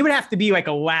 he would have to be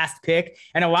a last pick.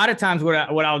 And a lot of times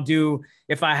what I'll do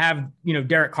if I have,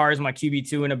 Derek Carr as my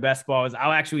QB2 in a best ball is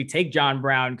I'll actually take John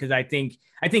Brown, because I think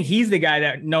he's the guy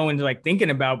that no one's thinking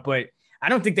about, but I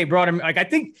don't think they brought him. I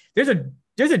think there's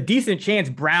a decent chance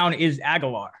Brown is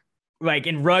Aguilar.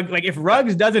 If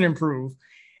Ruggs doesn't improve,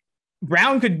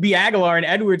 Brown could be Aguilar and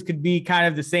Edwards could be kind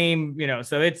of the same,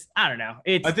 so I don't know.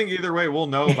 I think either way, we'll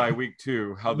know by week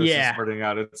 2 how this is starting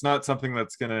out. It's not something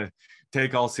that's going to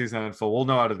take all season and full. We'll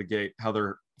know out of the gate how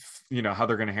they're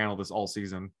going to handle this all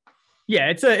season. Yeah,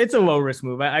 it's a low risk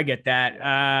move. I get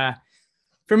that.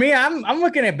 For me, I'm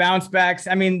looking at bounce backs.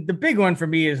 I mean, the big one for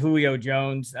me is Julio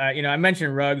Jones. I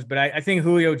mentioned Ruggs, but I think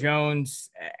Julio Jones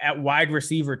at wide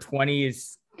receiver 20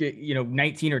 is,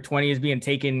 19 or 20 is being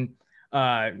taken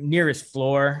near his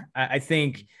floor. I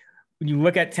think when you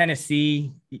look at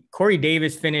Tennessee, Corey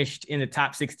Davis finished in the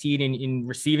top 16 in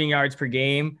receiving yards per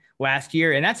game last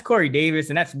year. And that's Corey Davis.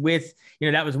 And that's with,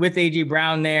 that was with AJ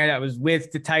Brown there. That was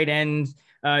with the tight ends.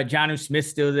 Jonnu Smith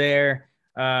still there.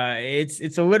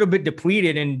 It's a little bit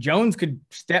depleted, and Jones could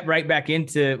step right back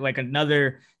into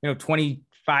another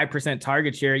 25%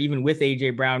 target share, even with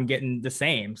AJ Brown getting the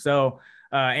same. So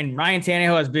and Ryan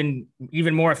Tannehill has been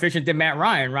even more efficient than Matt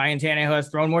Ryan. Ryan Tannehill has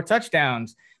thrown more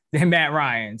touchdowns than Matt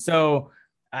Ryan. So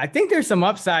I think there's some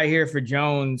upside here for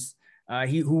Jones.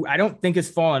 Who I don't think has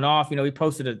fallen off. He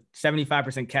posted a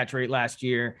 75% catch rate last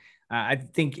year. I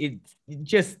think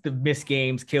just the missed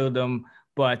games killed him.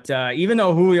 But even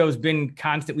though Julio's been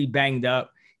constantly banged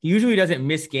up, he usually doesn't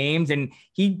miss games, and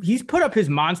he's put up his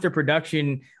monster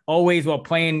production always while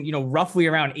playing, roughly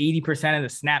around 80% of the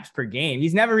snaps per game.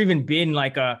 He's never even been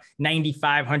a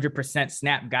 95, 100%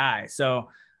 snap guy. So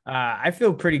I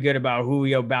feel pretty good about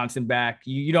Julio bouncing back.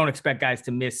 You don't expect guys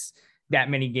to miss that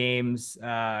many games,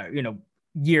 twice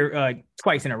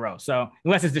in a row. So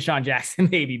unless it's Deshaun Jackson,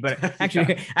 maybe, but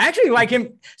actually, I actually like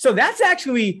him. So that's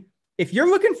actually, if you're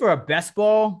looking for a best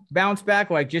ball bounce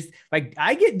back, I get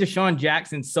Deshaun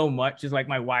Jackson so much as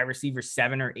my wide receiver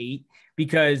 7 or 8,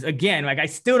 because again, I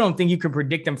still don't think you can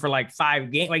predict him for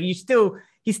 5 games.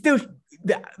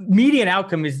 The median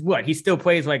outcome is what? He still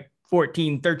plays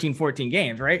 13, 14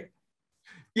 games, right?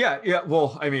 Yeah.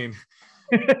 Well, I mean,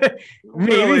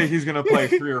 really, he's going to play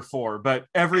 3 or 4, but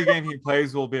every game he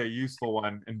plays will be a useful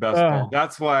one in best ball.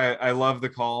 That's why I love the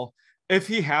call. If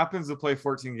he happens to play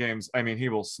 14 games, I mean, he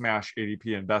will smash ADP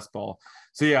in best ball.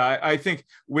 So yeah, I think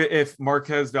if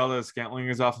Marquez Valdes-Scantling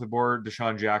is off the board,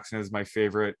 Deshaun Jackson is my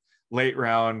favorite late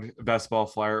round best ball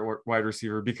flyer wide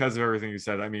receiver because of everything you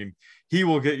said. I mean, he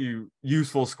will get you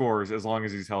useful scores as long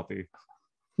as he's healthy.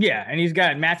 Yeah, and he's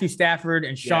got Matthew Stafford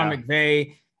and Sean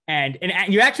McVay, and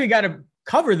you actually got to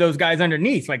cover those guys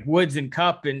underneath, like Woods and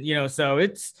Kupp, and so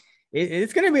it's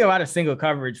going to be a lot of single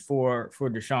coverage for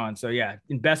Deshaun. So yeah,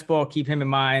 in best ball, keep him in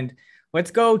mind.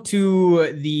 Let's go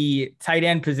to the tight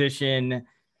end position.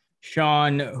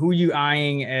 Sean, who are you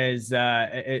eyeing as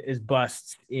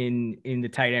busts in the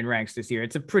tight end ranks this year?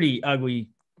 It's a pretty ugly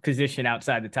position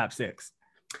outside the top 6.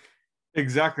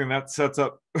 Exactly. And that sets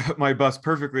up my bust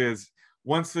perfectly. Is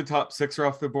once the top 6 are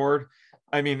off the board,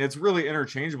 I mean, it's really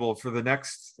interchangeable for the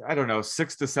next,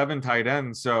 6 to 7 tight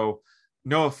ends. So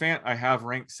Noah Fant, I have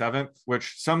ranked 7th,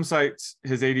 which some sites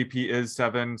his ADP is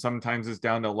 7. Sometimes it's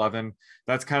down to 11.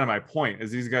 That's kind of my point,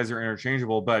 is these guys are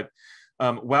interchangeable. But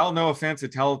While Noah Fant's a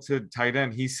talented tight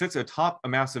end, he sits atop a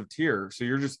massive tier. So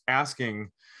you're just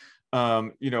asking,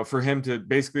 for him to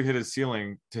basically hit his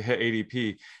ceiling to hit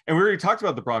ADP. And we already talked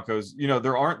about the Broncos.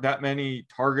 There aren't that many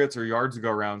targets or yards to go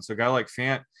around. So a guy like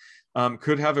Fant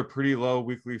could have a pretty low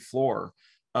weekly floor.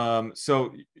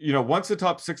 So once the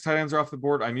top 6 tight ends are off the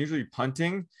board, I'm usually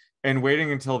punting and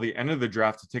waiting until the end of the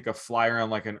draft to take a flyer on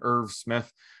like an Irv Smith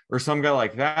or some guy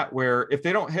like that, where if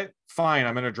they don't hit, fine,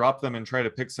 I'm going to drop them and try to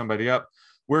pick somebody up.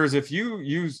 Whereas if you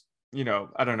use,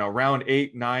 I don't know, round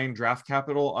 8, 9 draft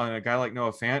capital on a guy like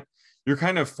Noah Fant, you're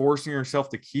kind of forcing yourself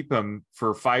to keep him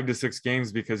for 5 to 6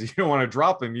 games because you don't want to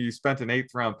drop him. You spent an 8th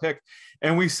round pick.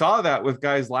 And we saw that with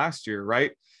guys last year,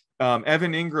 right?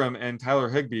 Evan Ingram and Tyler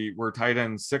Higbee were tight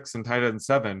end 6 and tight end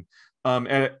 7.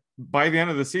 And by the end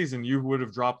of the season, you would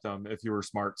have dropped them if you were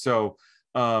smart. So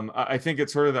I think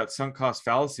it's sort of that sunk cost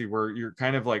fallacy where you're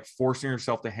kind of like forcing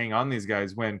yourself to hang on these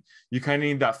guys when you kind of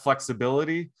need that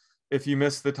flexibility. If you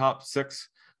miss the top 6,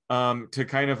 to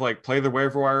kind of like play the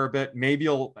waiver wire a bit, maybe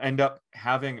you'll end up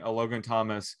having a Logan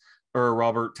Thomas or a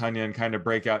Robert Tonyan kind of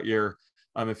breakout year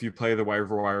if you play the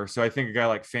waiver wire. So I think a guy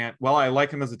like Fant, well, I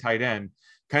like him as a tight end,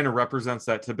 kind of represents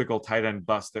that typical tight end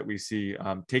bust that we see,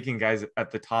 taking guys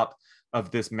at the top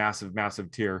of this massive,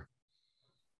 massive tier.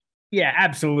 Yeah,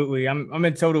 absolutely. I'm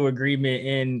in total agreement.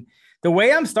 And the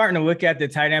way I'm starting to look at the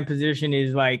tight end position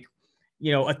is like,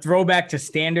 a throwback to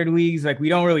standard leagues. Like we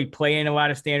don't really play in a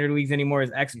lot of standard leagues anymore as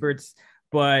experts,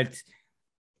 but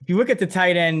if you look at the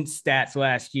tight end stats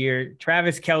last year,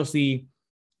 Travis Kelce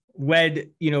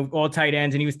led, all tight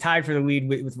ends, and he was tied for the lead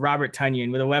with Robert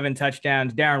Tonyan with 11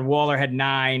 touchdowns. Darren Waller had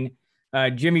 9.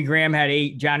 Jimmy Graham had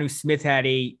 8. Jonnu Smith had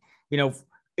 8.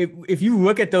 If you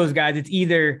look at those guys, it's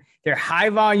either they're high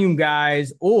volume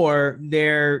guys or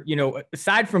they're,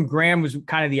 aside from Graham was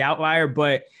kind of the outlier,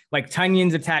 but like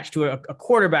Tunyan's attached to a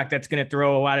quarterback that's going to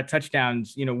throw a lot of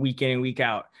touchdowns, week in and week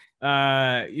out.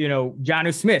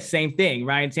 Jonnu Smith, same thing.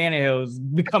 Ryan Tannehill's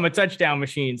become a touchdown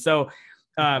machine. So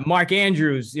Mark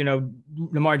Andrews,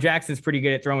 Lamar Jackson's pretty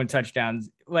good at throwing touchdowns.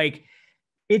 Like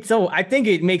I think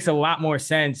it makes a lot more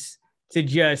sense to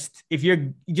if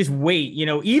you just wait,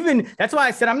 even that's why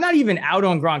I said I'm not even out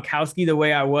on Gronkowski the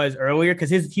way I was earlier, because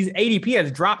his ADP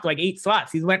has dropped like 8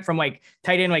 slots. He's went from like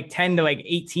tight end like 10 to like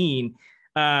 18,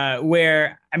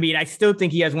 where I still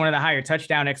think he has one of the higher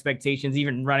touchdown expectations,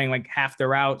 even running like half the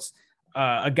routes.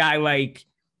 A guy like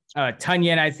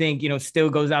Tonyan, I think, still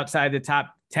goes outside the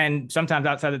top 10, sometimes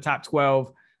outside the top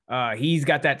 12. He's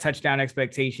got that touchdown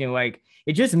expectation. Like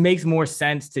it just makes more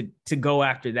sense to go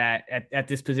after that at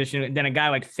this position than a guy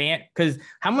like Fant. Because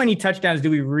how many touchdowns do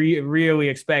we really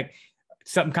expect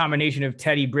some combination of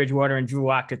Teddy Bridgewater and Drew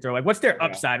Lock to throw? Like what's their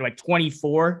upside? Like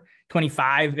 24,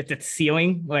 25 at the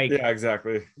ceiling? Like, yeah,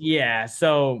 exactly. Yeah.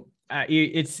 So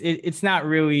it's not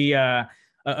really a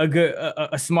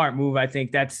smart move. I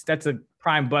think that's a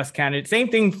prime bust candidate. Same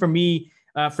thing for me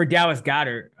for Dallas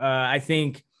Goedert. I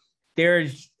think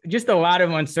there's just a lot of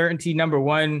uncertainty. Number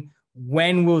one,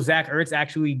 when will Zach Ertz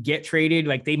actually get traded?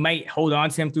 Like they might hold on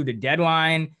to him through the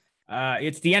deadline.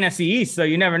 It's the NFC East, so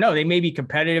you never know. They may be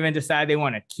competitive and decide they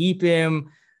want to keep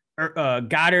him.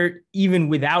 Goddard, even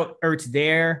without Ertz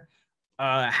there,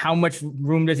 how much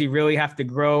room does he really have to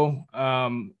grow?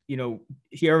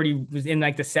 He already was in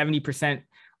like the 70%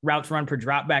 routes run per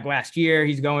drop back last year.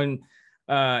 He's going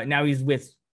now he's with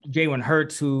Jalen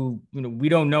Hurts, who, we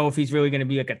don't know if he's really going to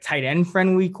be like a tight end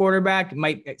friendly quarterback.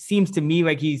 It seems to me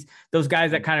like he's those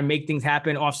guys that kind of make things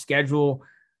happen off schedule,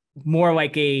 more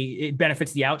like it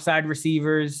benefits the outside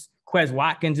receivers. Quez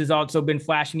Watkins has also been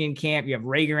flashing in camp. You have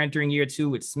Rager entering year 2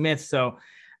 with Smith. So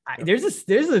there's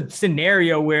a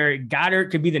scenario where Goddard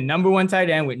could be the number 1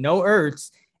 tight end with no Ertz,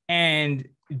 and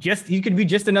he could be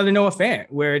just another Noah Fant,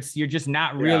 where you're just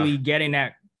not really getting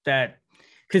that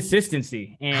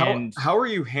consistency. And how are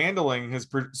you handling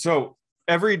so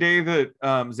every day that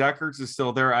Zach Ertz is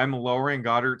still there, I'm lowering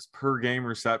Goddard's per game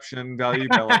reception value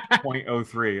by like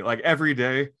 0.03. Like every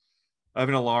day I have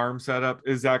an alarm set up.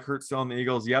 Is Zach Ertz still on the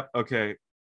Eagles? Yep. Okay.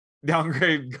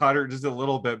 Downgrade Goddard just a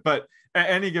little bit, but at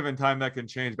any given time that can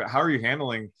change. But how are you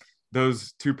handling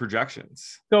those 2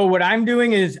 projections? So what I'm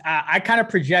doing is I kind of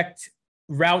project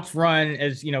routes run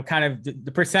as, kind of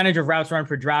the percentage of routes run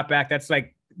per drop back. That's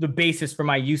like the basis for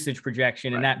my usage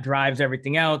projection, and that drives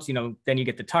everything else. Then you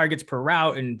get the targets per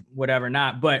route and whatever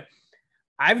not. But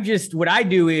what I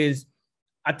do is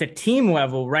at the team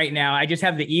level right now, I just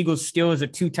have the Eagles still as a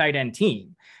 2 tight end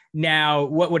team. Now,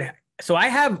 so I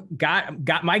have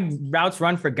got my routes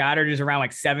run for Goddard is around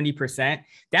like 70%.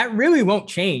 That really won't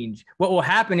change. What will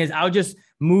happen is I'll just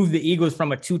move the Eagles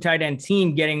from a 2 tight end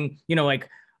team getting, like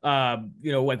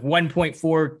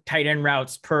 1.4 tight end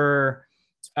routes per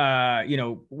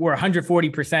were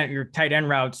 140% your tight end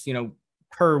routes,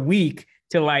 per week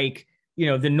to like,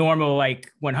 the normal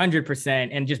like 100%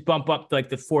 and just bump up like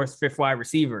the fourth, fifth wide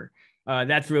receiver.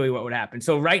 That's really what would happen.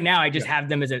 So right now I just have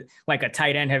them as a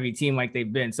tight end heavy team like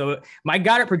they've been. So my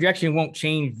Goddard projection won't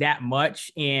change that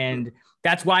much. And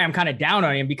that's why I'm kind of down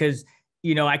on him because,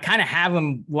 I kind of have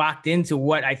him locked into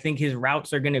what I think his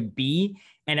routes are going to be.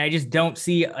 And I just don't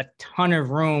see a ton of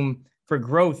room for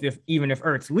growth even if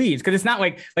Ertz leaves. Cause it's not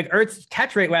like Ertz's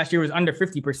catch rate last year was under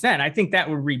 50%. I think that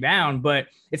would rebound, but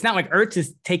it's not like Ertz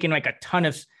is taking like a ton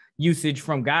of usage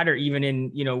from Goddard, even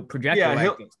in, projected.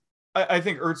 Yeah, I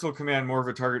think Ertz will command more of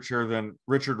a target share than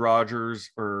Richard Rodgers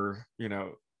or,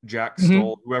 Jack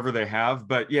Stoll, whoever they have.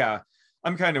 But yeah,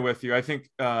 I'm kind of with you. I think,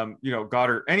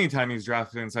 Goddard, anytime he's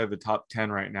drafted inside the top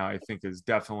 10 right now, I think is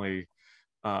definitely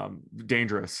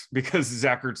dangerous because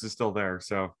Zach Ertz is still there.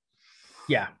 So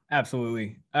yeah,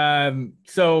 absolutely.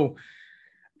 So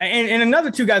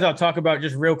another two guys I'll talk about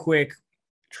just real quick.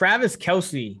 Travis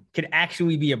Kelce could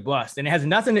actually be a bust, and it has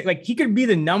nothing to, like, he could be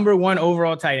the number one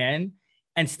overall tight end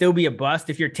and still be a bust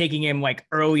if you're taking him like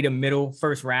early to middle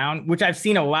first round, which I've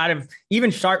seen a lot of even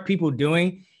sharp people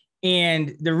doing.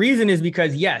 And the reason is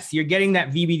because, yes, you're getting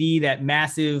that VBD, that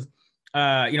massive,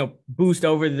 boost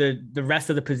over the rest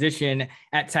of the position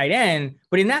at tight end.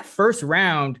 But in that first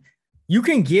round, you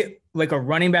can get like a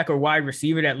running back or wide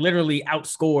receiver that literally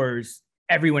outscores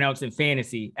everyone else in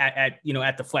fantasy at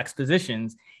the flex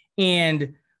positions.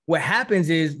 And what happens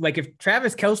is, like, if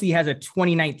Travis Kelce has a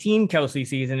 2019 Kelce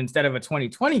season instead of a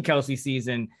 2020 Kelce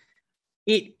season,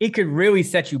 it could really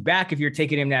set you back if you're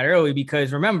taking him that early,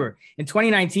 because remember, in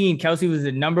 2019, Kelce was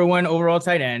the number one overall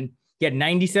tight end. He had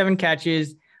 97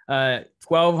 catches,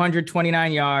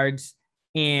 1,229 yards,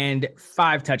 and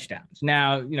 5 touchdowns.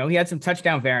 Now, he had some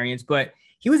touchdown variance, but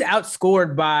he was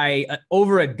outscored by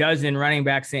over a dozen running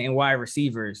backs and wide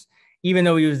receivers, even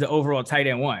though he was the overall tight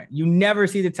end one. You never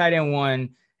see the tight end one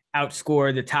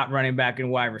outscore the top running back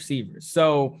and wide receivers.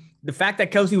 So the fact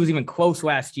that Kelce was even close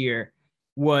last year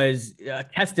was a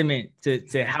testament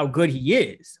to how good he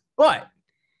is. But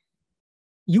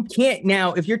you can't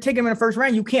now, if you're taking him in the first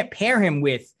round, you can't pair him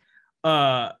with,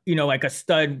 like a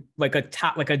stud, like a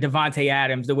top, like a Devontae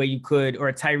Adams, the way you could, or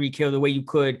a Tyreek Hill, the way you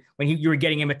could when you were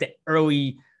getting him at the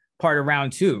early part of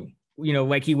round 2,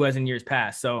 like he was in years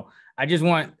past. So I just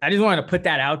wanted to put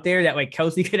that out there that like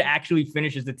Kelce could actually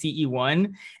finish as the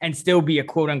TE1 and still be a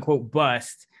quote unquote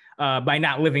bust by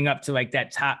not living up to like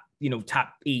that top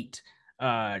 8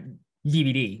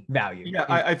 DVD value. Yeah,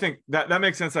 I think that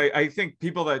makes sense. I think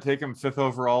people that take him 5th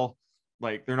overall,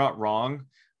 like, they're not wrong.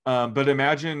 But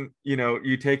imagine,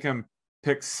 you take him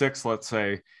pick 6, let's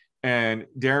say, and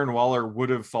Darren Waller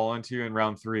would have fallen to you in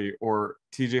round 3, or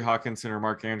TJ Hawkinson or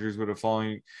Mark Andrews would have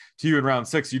fallen to you in round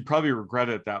 6. You'd probably regret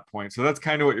it at that point. So that's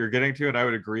kind of what you're getting to. And I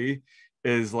would agree,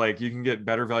 is like, you can get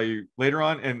better value later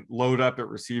on and load up at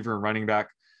receiver and running back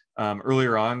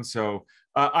earlier on. So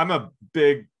I'm a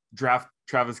big draft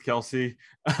Travis Kelce,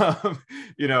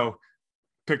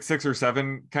 pick 6 or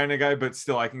 7 kind of guy, but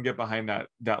still I can get behind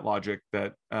that logic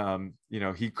that,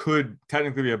 he could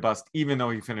technically be a bust, even though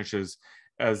he finishes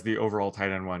as the overall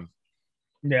tight end one.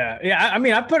 Yeah. I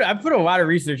mean, I put a lot of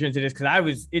research into this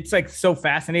because it's like so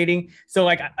fascinating. So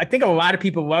like, I think a lot of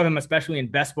people love him, especially in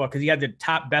best ball, because he had the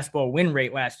top best ball win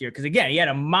rate last year. Because again, he had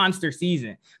a monster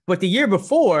season, but the year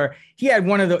before he had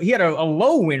a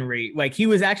low win rate. Like, he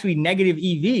was actually negative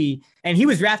EV, and he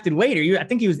was drafted later. I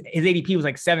think his ADP was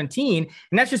like 17.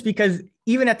 And that's just because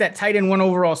even at that tight end 1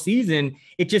 overall season,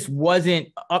 it just wasn't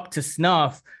up to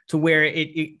snuff to where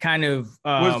it kind of,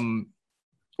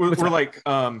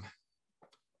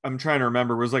 I'm trying to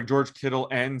remember, was like George Kittle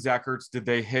and Zach Ertz, did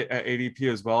they hit at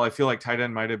ADP as well? I feel like tight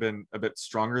end might have been a bit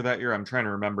stronger that year. I'm trying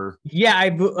to remember. Yeah,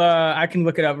 I can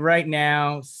look it up right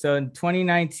now. So in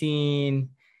 2019,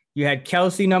 you had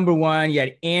Kelce number 1, you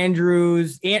had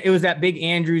Andrews, and it was that big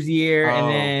Andrews year. And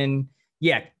then,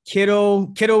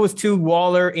 Kittle was 2,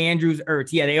 Waller, Andrews,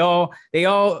 Ertz. Yeah, they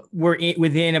all were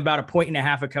within about a point and a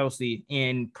half of Kelce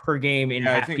in per game in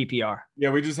half PPR.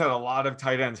 Yeah, we just had a lot of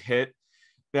tight ends hit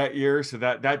that year, so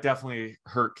that definitely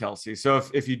hurt Kelce. So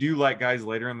if you do like guys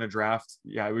later in the draft,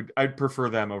 I'd prefer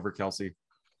them over Kelce.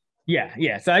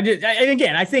 Yeah. So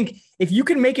I think if you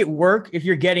can make it work, if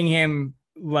you're getting him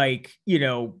like,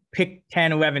 pick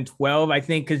 10, 11, 12, I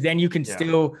think, because then you can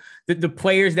still the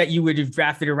players that you would have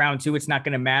drafted around 2, it's not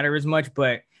going to matter as much.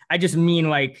 But I just mean,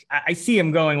 like, I see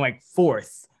him going like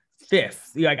 4th,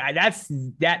 5th. Like,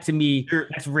 that to me,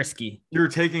 that's risky. You're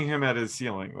taking him at his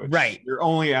ceiling, which right? You're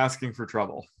only asking for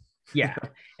trouble. Yeah.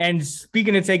 And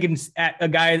speaking of taking a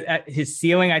guy at his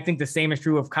ceiling, I think the same is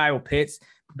true of Kyle Pitts,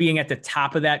 being at the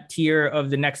top of that tier of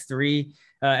the next three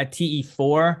at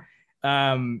TE4.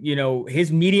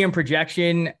 His median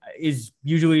projection is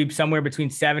usually somewhere between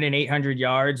 700 and 800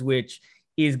 yards, which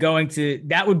is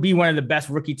that would be one of the best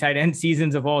rookie tight end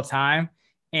seasons of all time.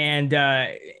 And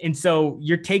so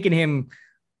you're taking him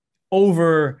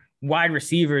over wide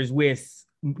receivers with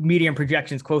median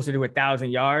projections closer to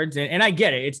 1,000 yards. And I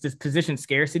get it. It's this position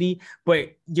scarcity,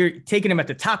 but you're taking him at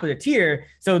the top of the tier.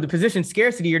 So the position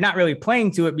scarcity, you're not really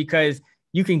playing to it because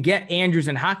you can get Andrews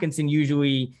and Hockenson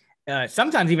usually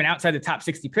sometimes even outside the top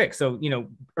 60 picks. So,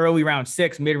 early round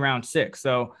 6, mid round 6.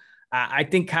 So I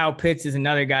think Kyle Pitts is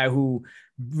another guy who,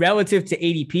 relative to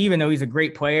ADP, even though he's a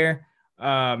great player,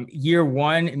 year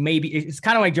one, maybe it's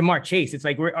kind of like Jamar Chase. It's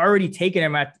like we're already taking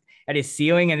him at his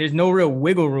ceiling, and there's no real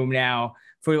wiggle room now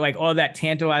for like all that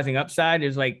tantalizing upside.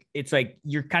 It's like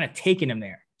you're kind of taking him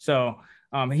there. So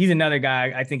he's another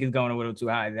guy I think is going a little too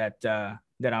high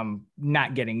that I'm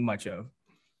not getting much of.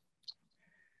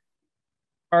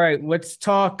 All right, let's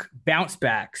talk bounce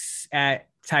backs at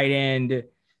tight end.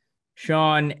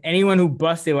 Sean, anyone who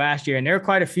busted last year, and there are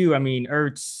quite a few. I mean,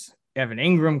 Ertz, Evan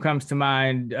Ingram comes to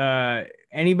mind.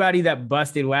 Anybody that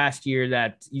busted last year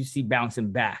that you see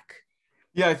bouncing back?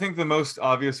 Yeah, I think the most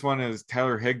obvious one is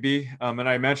Tyler Higbee. And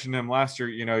I mentioned him last year.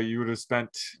 You would have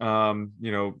spent,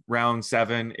 round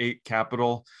 7, 8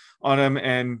 capital on him.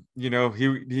 And,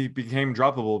 he became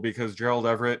droppable because Gerald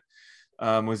Everett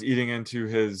was eating into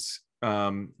his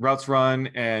routes run.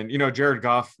 And, Jared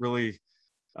Goff really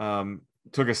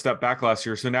took a step back last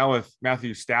year. So now with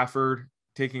Matthew Stafford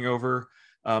taking over,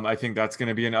 I think that's going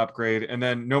to be an upgrade. And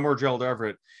then no more Gerald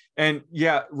Everett. And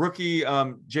yeah, rookie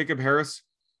Jacob Harris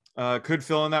could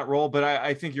fill in that role. But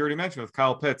I think you already mentioned with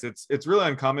Kyle Pitts, it's really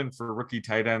uncommon for rookie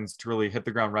tight ends to really hit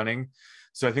the ground running.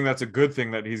 So I think that's a good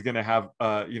thing that he's going to have,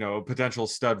 a potential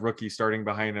stud rookie starting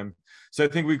behind him. So I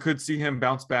think we could see him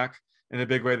bounce back in a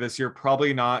big way this year.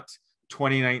 Probably not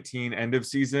 2019 end of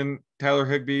season Tyler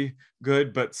Higbee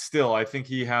good, but still I think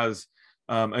he has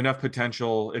enough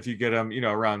potential if you get him,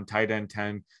 around tight end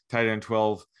 10, tight end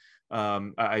 12.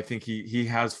 I think he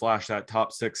has flashed that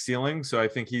top 6 ceiling. So I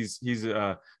think he's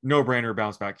a no-brainer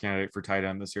bounce back candidate for tight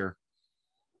end this year.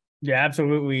 Yeah,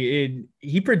 absolutely.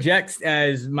 He projects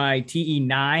as my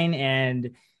TE9,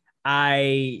 and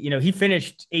he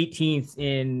finished 18th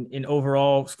in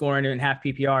overall scoring in half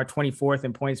PPR, 24th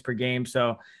in points per game.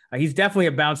 So he's definitely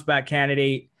a bounce back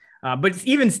candidate. But it's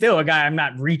even still a guy I'm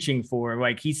not reaching for.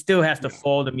 Like, he still has to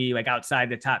fall to me like outside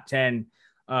the top 10,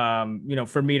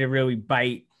 for me to really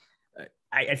bite.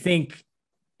 I think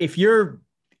if you're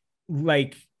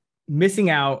like missing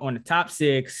out on the top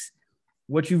 6,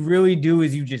 what you really do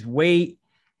is you just wait.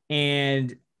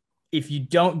 And if you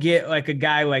don't get like a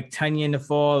guy like Tonyan to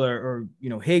fall or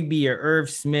Higbee or Irv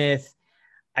Smith,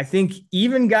 I think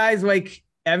even guys like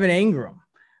Evan Ingram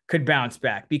could bounce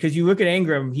back, because you look at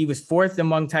Ingram, he was 4th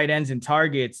among tight ends in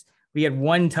targets. We had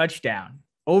 1 touchdown,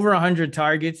 over 100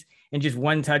 targets and just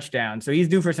 1 touchdown. So he's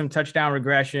due for some touchdown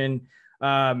regression.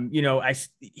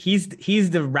 He's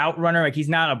the route runner. Like, he's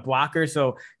not a blocker.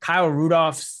 So Kyle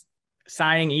Rudolph's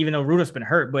signing, even though Rudolph's been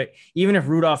hurt, but even if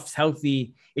Rudolph's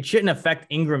healthy, it shouldn't affect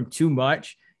Ingram too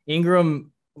much.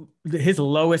 Ingram, his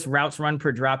lowest routes run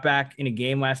per dropback in a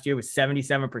game last year was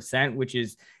 77%, which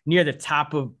is near the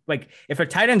top of, like, if a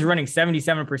tight end's running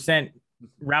 77%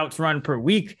 routes run per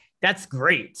week, that's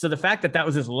great. So the fact that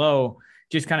was as low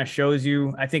just kind of shows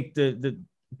you, I think the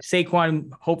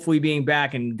Saquon hopefully being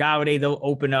back and Golladay, they'll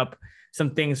open up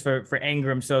some things for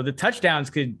Ingram. So the touchdowns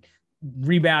could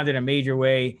rebound in a major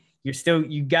way.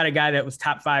 You got a guy that was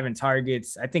top 5 in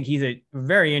targets. I think he's a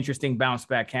very interesting bounce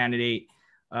back candidate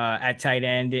at tight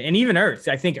end. And even Ertz.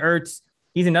 I think Ertz,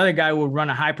 he's another guy who will run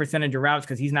a high percentage of routes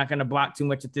because he's not going to block too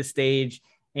much at this stage.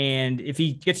 And if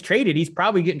he gets traded, he's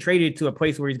probably getting traded to a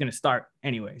place where he's going to start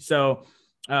anyway. So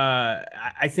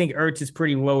I think Ertz is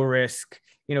pretty low risk,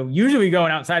 usually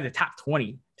going outside the top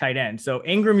 20 tight end. So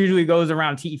Ingram usually goes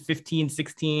around T15,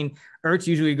 16. Ertz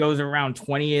usually goes around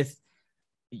 20th.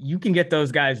 You can get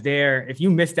those guys there. If you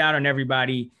missed out on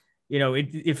everybody,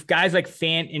 if guys like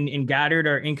Fant and Goddard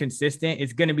are inconsistent,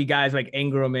 it's going to be guys like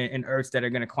Ingram and Ertz that are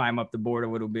going to climb up the board a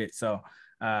little bit. So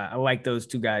I like those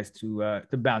 2 guys to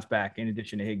bounce back in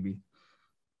addition to Higbee.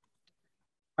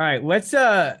 All right, let's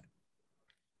get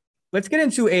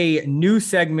into a new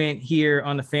segment here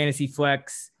on the Fantasy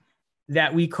Flex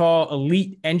that we call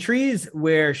Elite Entries,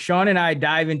 where Sean and I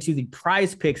dive into the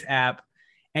Prize Picks app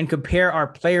and compare our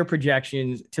player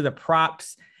projections to the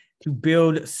props to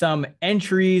build some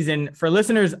entries. And for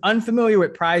listeners unfamiliar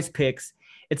with Prize Picks,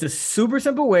 it's a super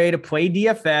simple way to play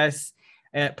DFS.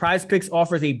 Prize Picks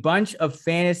offers a bunch of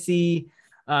fantasy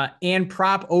and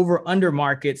prop over under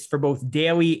markets for both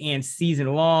daily and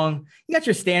season long. You got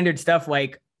your standard stuff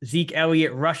like Zeke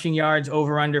Elliott rushing yards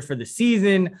over under for the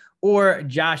season, or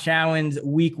Josh Allen's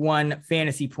week 1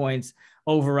 fantasy points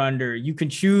over under. You can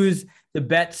choose the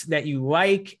bets that you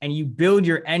like and you build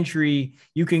your entry.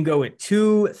 You can go at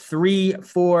 2, 3,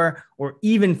 4, or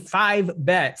even 5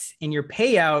 bets, and your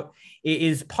payout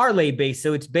is parlay based.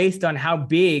 So it's based on how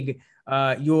big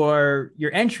your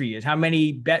entry is, how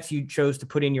many bets you chose to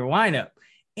put in your lineup,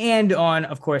 and on,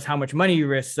 of course, how much money you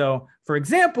risk. So, for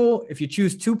example, if you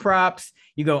choose 2 props,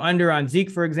 you go under on Zeke,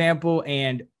 for example,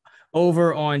 and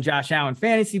over on Josh Allen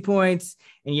fantasy points,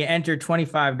 and you enter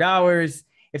 $25.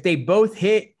 If they both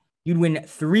hit, you'd win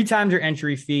 3 times your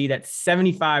entry fee. That's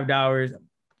 $75,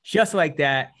 just like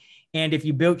that. And if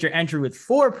you built your entry with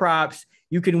 4 props,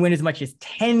 you can win as much as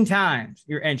 10 times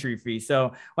your entry fee.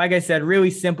 So, like I said,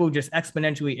 really simple, just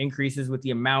exponentially increases with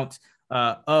the amount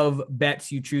of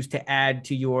bets you choose to add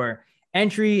to your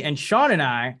entry. And Sean and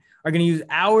I are going to use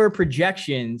our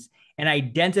projections and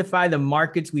identify the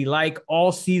markets we like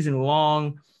all season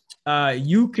long.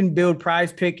 You can build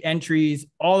Prize Pick entries.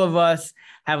 All of us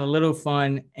have a little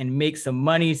fun and make some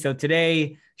money. So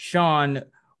today, Sean,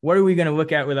 what are we going to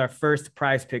look at with our first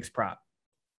Prize Picks prop?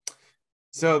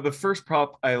 So the first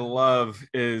prop I love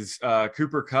is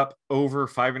Cooper Kupp over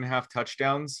 5.5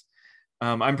 touchdowns.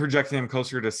 I'm projecting him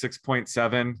closer to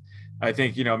 6.7. I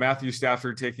think, Matthew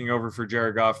Stafford taking over for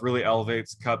Jared Goff really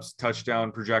elevates Kupp's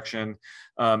touchdown projection.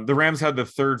 The Rams had the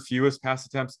 3rd fewest pass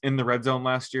attempts in the red zone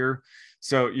last year.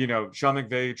 So, Sean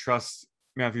McVay trusts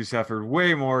Matthew Stafford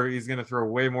way more. He's going to throw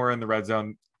way more in the red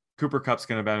zone. Cooper Kupp's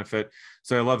going to benefit.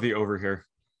 So I love the over here.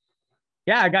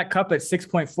 Yeah, I got Kupp at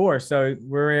 6.4. So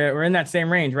we're in that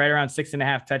same range, right around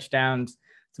 6.5 touchdowns.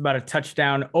 It's about a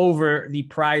touchdown over the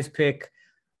Prize Pick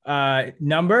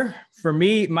number. For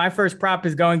me, my first prop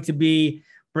is going to be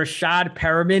Breshad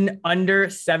Perriman under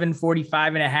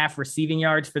 745.5 receiving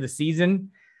yards for the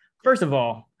season. First of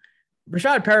all,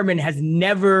 Breshad Perriman has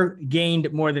never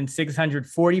gained more than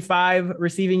 645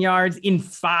 receiving yards in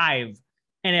 5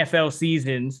 NFL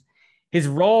seasons. His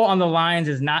role on the lines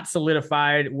is not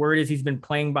solidified. Word is he's been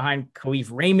playing behind Khalif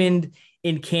Raymond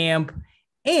in camp.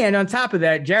 And on top of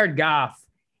that, Jared Goff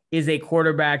is a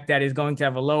quarterback that is going to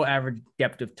have a low average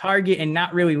depth of target and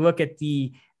not really look at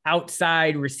the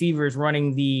outside receivers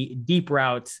running the deep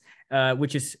routes,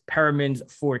 which is Perriman's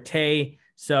forte.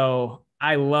 So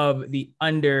I love the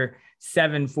under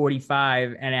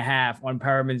 745.5 on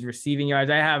Perriman's receiving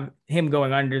yards. I have him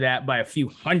going under that by a few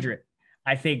hundred.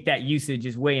 I think that usage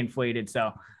is way inflated.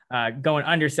 So going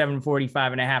under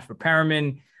 745.5 for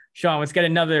Perriman. Sean, let's get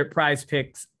another Prize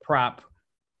Picks prop.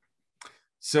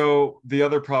 So the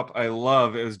other prop I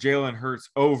love is Jalen Hurts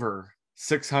over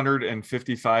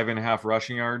 655.5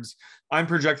 rushing yards. I'm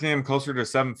projecting him closer to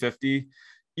 750.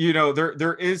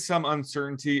 There is some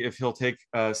uncertainty if he'll take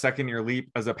a second-year leap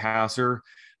as a passer,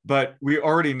 but we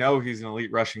already know he's an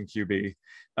elite rushing QB.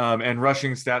 And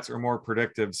rushing stats are more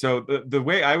predictive. So the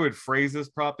way I would phrase this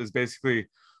prop is basically,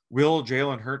 will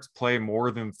Jalen Hurts play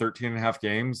more than 13.5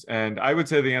 games? And I would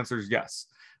say the answer is yes.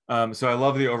 So I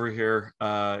love the over here,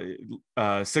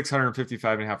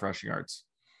 655.5 rushing yards.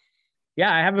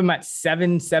 Yeah, I have him at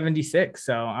 776.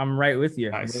 So I'm right with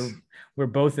you. Nice. We're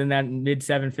both in that mid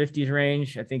 750s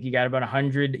range. I think you got about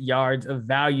 100 yards of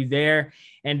value there.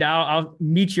 And I'll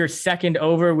meet your second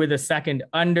over with a second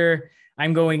under.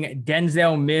 I'm going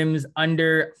Denzel Mims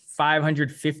under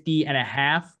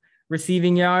 550.5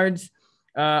 receiving yards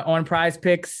on Prize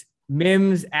Picks.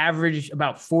 Mims averaged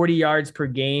about 40 yards per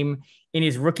game in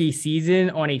his rookie season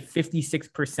on a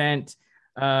 56%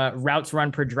 routes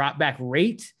run per dropback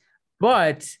rate.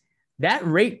 But that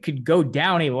rate could go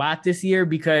down a lot this year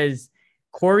because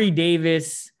Corey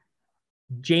Davis,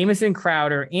 Jamison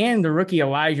Crowder, and the rookie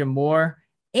Elijah Moore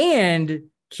and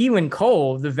Keelan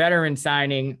Cole, the veteran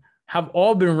signing, have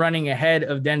all been running ahead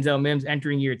of Denzel Mims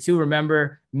entering year 2.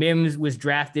 Remember, Mims was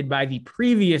drafted by the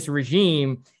previous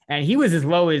regime, and he was as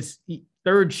low as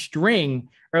 3rd string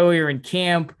earlier in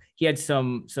camp. He had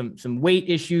some weight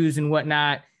issues and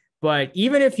whatnot. But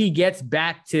even if he gets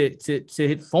back to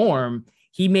hit form,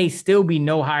 he may still be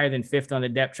no higher than 5th on the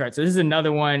depth chart. So this is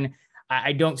another one.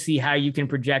 I don't see how you can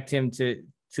project him to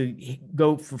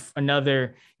go for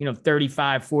another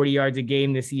 35, 40 yards a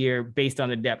game this year based on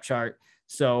the depth chart.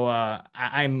 So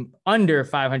I'm under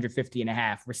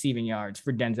 550.5 receiving yards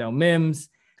for Denzel Mims.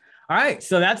 All right,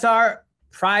 so that's our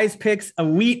Prize Picks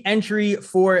elite entry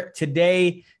for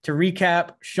today. To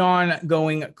recap, Sean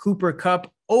going Cooper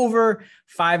Kupp over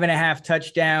 5.5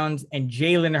 touchdowns and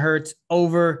Jalen Hurts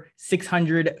over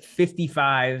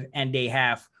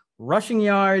 655.5 rushing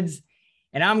yards.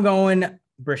 And I'm going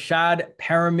Brashad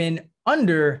Perriman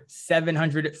under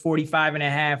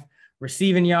 745.5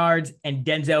 receiving yards, and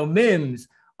Denzel Mims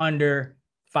under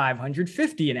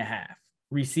 550.5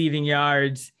 receiving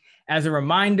yards. As a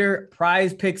reminder,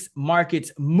 Prize Picks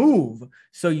markets move,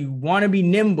 so you want to be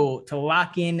nimble to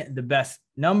lock in the best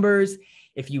numbers.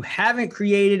 If you haven't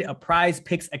created a Prize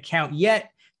Picks account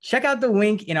yet, check out the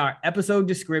link in our episode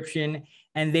description,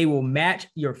 and they will match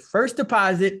your first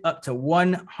deposit up to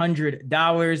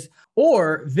 $100.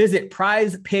 Or visit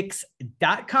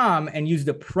prizepicks.com and use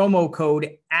the promo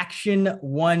code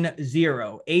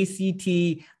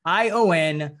ACTION10,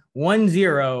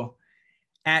 ACTION10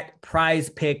 at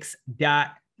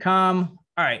prizepicks.com.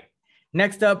 All right.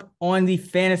 Next up on the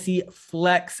Fantasy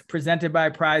Flex presented by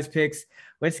Prize Picks,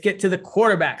 let's get to the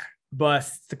quarterback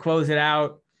busts to close it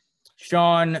out.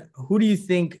 Sean, who do you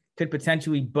think could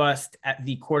potentially bust at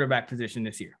the quarterback position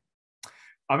this year?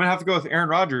 I'm going to have to go with Aaron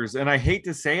Rodgers. And I hate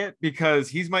to say it because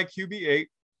he's my QB8.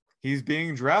 He's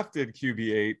being drafted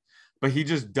QB8, but he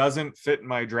just doesn't fit in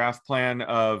my draft plan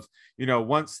of,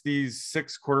 once these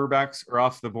 6 quarterbacks are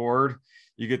off the board,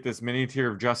 you get this mini tier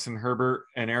of Justin Herbert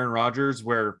and Aaron Rodgers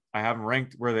where I haven't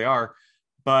ranked where they are,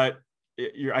 but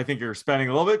I think you're spending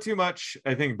a little bit too much.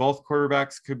 I think both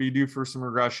quarterbacks could be due for some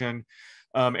regression.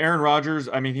 Aaron Rodgers,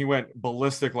 he went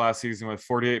ballistic last season with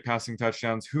 48 passing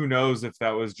touchdowns. Who knows if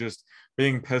that was just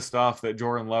being pissed off that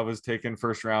Jordan Love was taken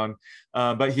first round.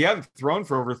 But he hadn't thrown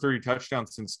for over 30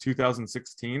 touchdowns since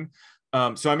 2016.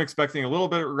 So I'm expecting a little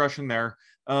bit of regression there.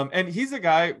 And he's a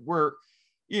guy where,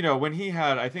 when he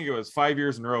had, I think it was 5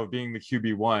 years in a row of being the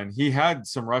QB1, he had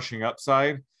some rushing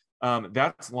upside.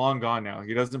 That's long gone now.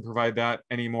 He doesn't provide that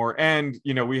anymore. And,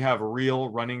 we have real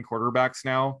running quarterbacks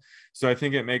now. So I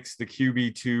think it makes the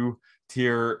QB2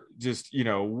 tier just,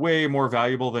 way more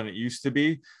valuable than it used to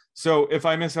be. So if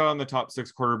I miss out on the top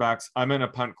 6 quarterbacks, I'm going to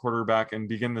punt quarterback and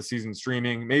begin the season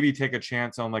streaming, maybe take a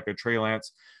chance on like a Trey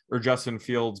Lance or Justin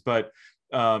Fields. But,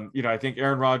 I think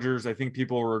Aaron Rodgers, I think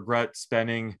people regret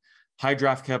spending high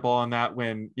draft capital on that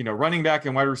when, running back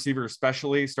and wide receiver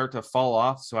especially start to fall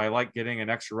off. So I like getting an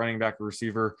extra running back or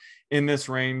receiver in this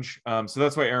range. So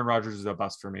that's why Aaron Rodgers is a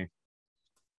bust for me.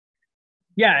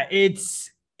 Yeah,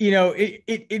 it's,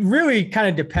 it really kind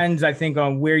of depends, I think,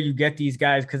 on where you get these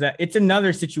guys, because it's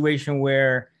another situation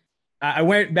where I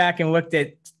went back and looked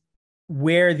at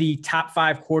where the top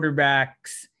 5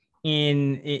 quarterbacks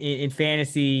in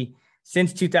fantasy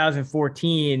since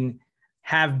 2014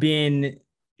 have been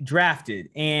drafted,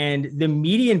 and the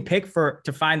median pick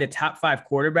to find the top 5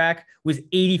 quarterback was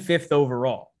 85th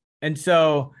overall. And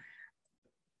so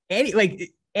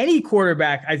any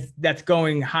quarterback that's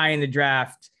going high in the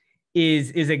draft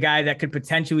is a guy that could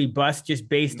potentially bust just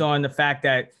based on the fact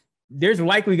that there's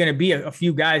likely going to be a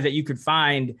few guys that you could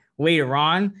find later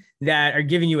on that are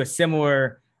giving you a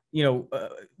similar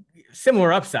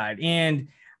upside. And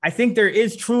I think there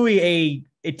is truly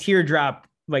a teardrop.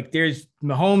 Like there's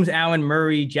Mahomes, Allen,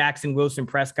 Murray, Jackson, Wilson,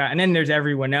 Prescott, and then there's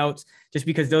everyone else, just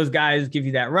because those guys give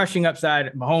you that rushing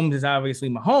upside. Mahomes is obviously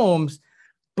Mahomes,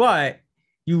 but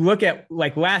you look at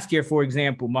like last year, for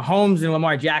example, Mahomes and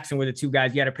Lamar Jackson were the 2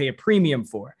 guys you had to pay a premium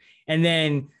for. And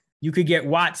then you could get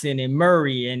Watson and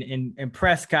Murray and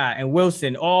Prescott and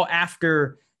Wilson all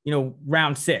after,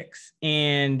 round 6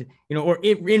 and, or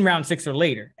in round 6 or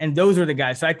later. And those are the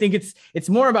guys. So I think it's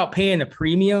more about paying the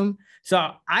premium. So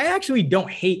I actually don't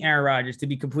hate Aaron Rodgers, to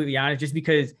be completely honest, just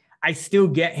because I still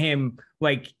get him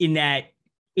like in that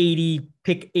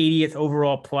 80th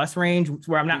overall plus range,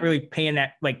 where I'm not really paying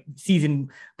that like season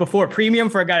before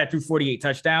premium for a guy that threw 48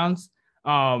 touchdowns.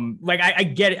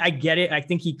 I get it. I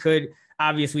think he could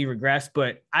obviously regress,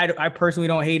 but I personally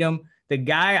don't hate him. The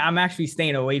guy I'm actually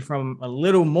staying away from a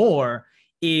little more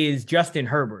is Justin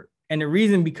Herbert. And the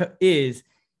reason is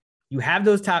you have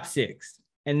those top 6,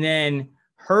 and then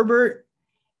Herbert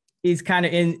is kind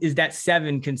of is that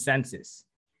 7 consensus.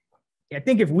 I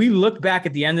think if we look back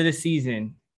at the end of the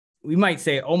season, we might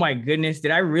say, oh my goodness,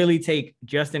 did I really take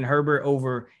Justin Herbert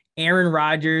over Aaron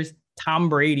Rodgers, Tom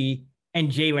Brady,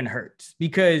 and Jalen Hurts?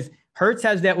 Because Hurts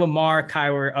has that Lamar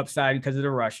Kyler upside because of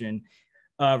the rushing.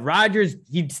 Rodgers,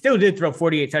 he still did throw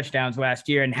 48 touchdowns last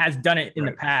year and has done it in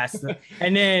the past.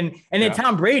 And then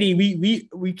Tom Brady,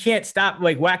 we can't stop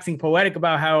like waxing poetic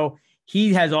about how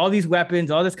he has all these weapons,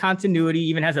 all this continuity,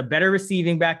 even has a better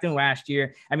receiving back than last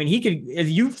year. I mean, he could,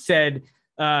 as you've said,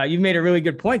 you've made a really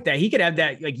good point that he could have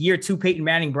that like year 2 Peyton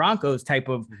Manning Broncos type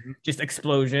of just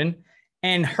explosion.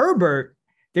 And Herbert,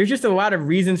 there's just a lot of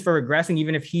reasons for regressing,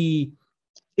 even if he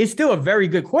is still a very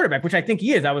good quarterback, which I think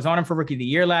he is. I was on him for Rookie of the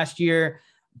Year last year,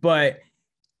 but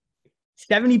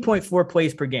 70.4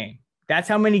 plays per game. That's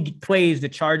how many plays the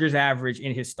Chargers average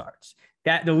in his starts.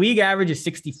 That the league average is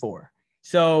 64.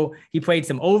 So he played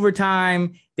some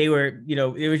overtime. They were,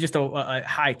 it was just a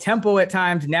high tempo at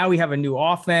times. Now we have a new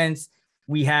offense.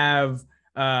 We have,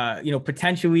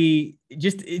 potentially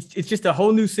it's just a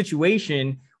whole new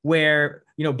situation where,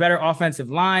 better offensive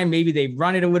line. Maybe they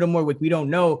run it a little more, we don't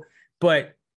know.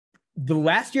 But the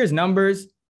last year's numbers,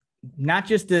 not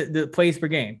just the plays per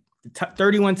game,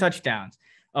 31 touchdowns.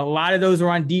 A lot of those were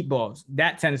on deep balls.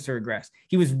 That tends to regress.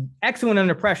 He was excellent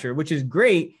under pressure, which is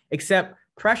great, except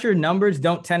pressure numbers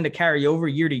don't tend to carry over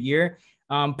year to year,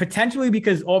 potentially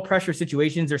because all pressure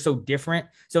situations are so different.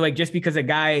 So like just because a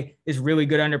guy is really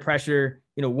good under pressure,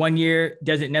 1 year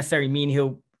doesn't necessarily mean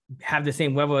he'll have the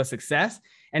same level of success.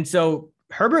 And so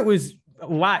Herbert was a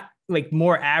lot like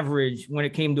more average when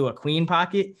it came to a clean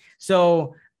pocket.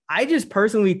 So I just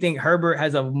personally think Herbert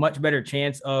has a much better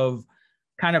chance of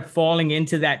kind of falling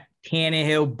into that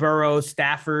Tannehill, Burrow,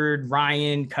 Stafford,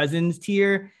 Ryan, Cousins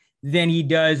tier than he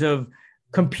does of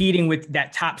competing with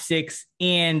that top six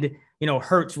and,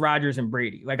 Hurts, Rodgers, and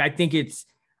Brady. Like, I think it's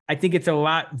a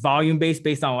lot volume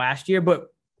based on last year, but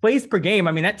plays per game,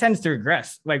 I mean, that tends to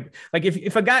regress. Like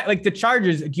if a guy like the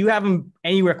Chargers, do you have him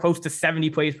anywhere close to 70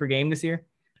 plays per game this year?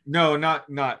 No, not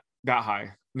that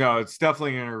high. No, it's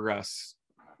definitely going to regress.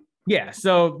 Yeah.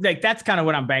 So like, that's kind of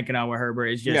what I'm banking on with Herbert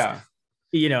is just,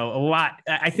 a lot.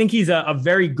 I think he's a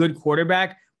very good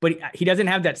quarterback, but he doesn't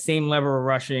have that same level of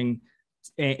rushing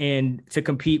and to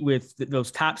compete with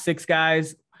those top six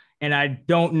guys. And I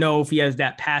don't know if he has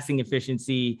that passing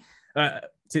efficiency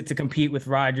to compete with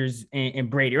Rodgers and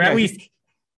Brady, or at least.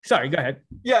 Sorry, go ahead.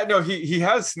 Yeah, no, he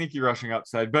has sneaky rushing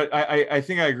upside, but I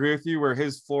think I agree with you where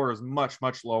his floor is much,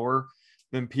 much lower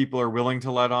than people are willing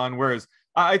to let on. Whereas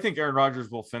I think Aaron Rodgers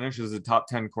will finish as a top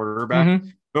 10 quarterback. Mm-hmm.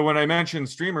 But when I mention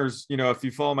streamers, if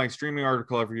you follow my streaming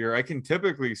article every year, I can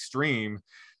typically stream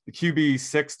the QB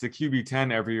 6 to QB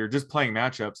 10 every year, just playing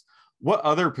matchups. What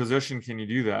other position can you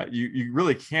do that? You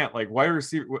really can't. Like wide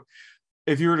receiver,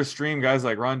 if you were to stream guys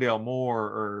like Rondale Moore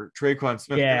or Traquan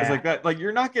Smith, guys like that, like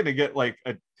you're not going to get like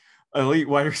a elite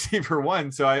wide receiver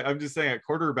one. So I'm just saying at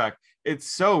quarterback, it's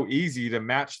so easy to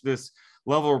match this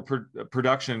level of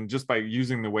production just by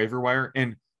using the waiver wire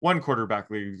in one quarterback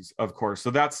leagues, of course.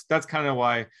 So that's kind of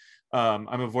why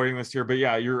I'm avoiding this here. But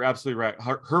yeah, you're absolutely right.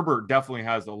 Herbert definitely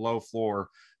has a low floor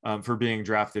for being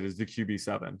drafted as the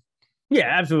QB7. Yeah,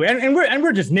 absolutely. And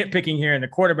we're just nitpicking here in the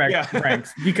quarterback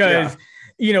ranks because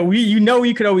you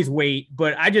could always wait,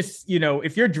 but I just,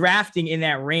 if you're drafting in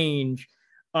that range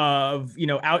of,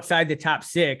 outside the top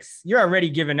six, you're already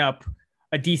giving up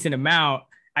a decent amount.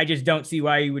 I just don't see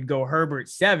why you would go Herbert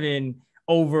 7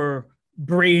 over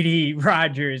Brady,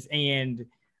 Rodgers, and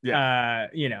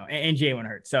and Jalen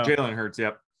Hurts. So Jalen Hurts,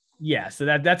 yep. Yeah, so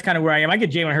that's kind of where I am. I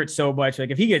get Jalen Hurts so much. Like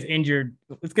if he gets injured,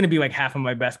 it's going to be like half of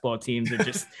my best ball teams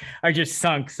are just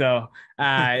sunk. So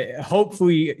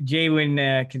hopefully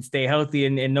Jalen can stay healthy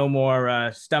and no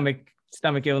more stomach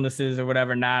illnesses or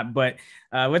whatever not. But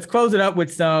let's close it up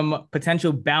with some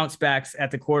potential bounce backs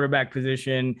at the quarterback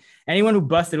position. Anyone who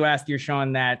busted last year,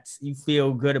 Sean, that you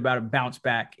feel good about a bounce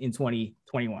back in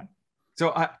 2021?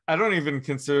 So I don't even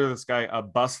consider this guy a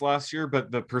bust last year,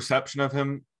 but the perception of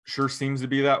him sure seems to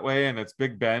be that way, and it's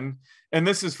Big Ben. And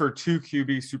this is for 2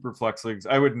 QB super flex leagues.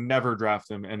 I would never draft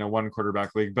him in a 1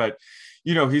 quarterback league, but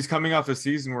he's coming off a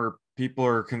season where people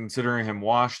are considering him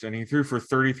washed, and he threw for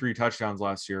 33 touchdowns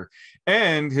last year,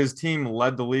 and his team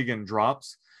led the league in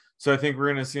drops. So I think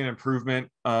we're going to see an improvement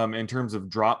in terms of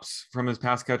drops from his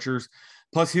pass catchers.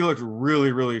 Plus he looked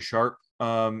really, really sharp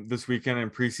this weekend in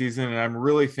preseason. And I'm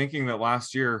really thinking that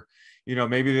last year,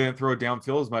 maybe they didn't throw it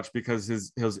downfield as much because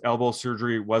his elbow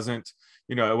surgery wasn't,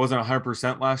 it wasn't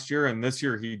 100% last year. And this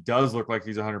year he does look like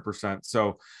he's 100%.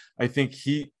 So I think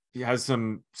he has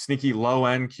some sneaky low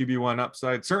end QB1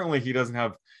 upside. Certainly he doesn't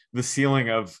have the ceiling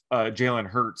of Jalen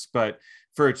Hurts, but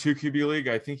for a 2 QB league,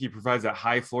 I think he provides that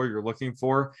high floor you're looking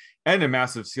for and a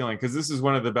massive ceiling, because this is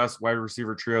one of the best wide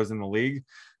receiver trios in the league.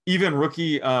 Even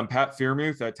rookie Pat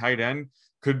Freiermuth at tight end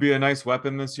could be a nice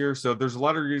weapon this year. So there's a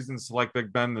lot of reasons to like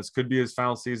Big Ben. This could be his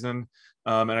final season.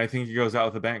 And I think he goes out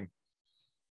with a bang.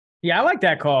 Yeah, I like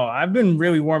that call. I've been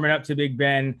really warming up to Big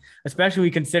Ben, especially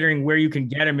considering where you can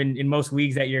get him in most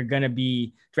leagues that you're going to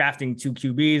be drafting 2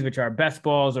 QBs, which are best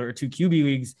balls or 2 QB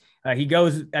leagues. He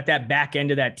goes at that back end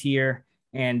of that tier.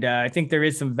 And I think there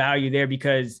is some value there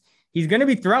because he's going to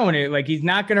be throwing it. Like he's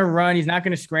not going to run. He's not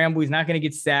going to scramble. He's not going to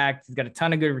get sacked. He's got a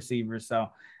ton of good receivers. So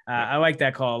I like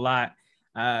that call a lot.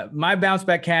 My bounce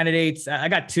back candidates, I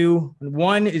got 2.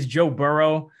 One is Joe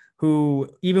Burrow, who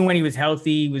even when he was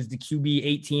healthy, was the QB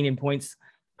 18 in points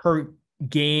per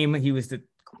game. He was the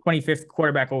 25th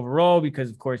quarterback overall because,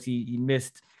 of course, he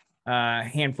missed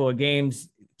handful of games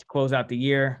to close out the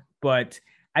year. But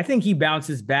I think he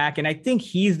bounces back, and I think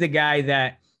he's the guy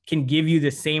that can give you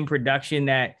the same production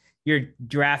that you're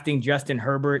drafting Justin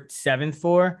Herbert 7th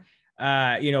for.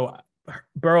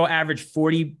 Burrow averaged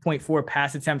 40.4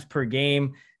 pass attempts per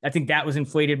game. I think that was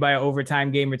inflated by an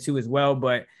overtime game or two as well.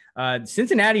 But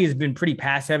Cincinnati has been pretty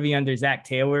pass heavy under Zach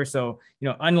Taylor. So,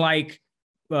 unlike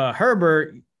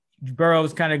Herbert,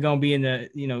 Burrow's kind of going to be in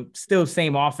the, still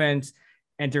same offense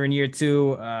entering year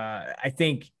 2. I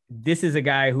think this is a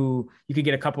guy who you could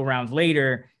get a couple rounds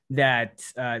later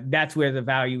that's where the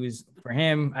value is for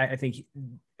him. I think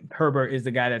Herbert is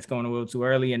the guy that's going a little too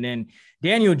early. And then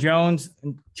Daniel Jones,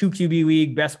 2 QB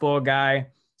league, best ball guy,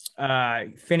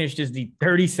 finished as the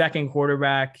 32nd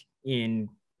quarterback in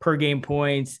per game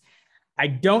points. I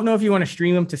don't know if you want to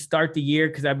stream him to start the year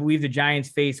because I believe the Giants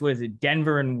face,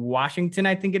 Denver and Washington,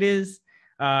 I think it is.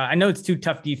 I know it's 2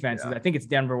 tough defenses. Yeah. I think it's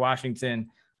Denver,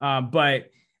 Washington. But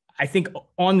I think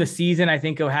on the season, I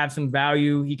think he'll have some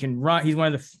value. He can run. He's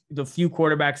one of the few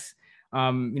quarterbacks,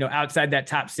 outside that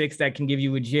top 6 that can give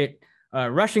you legit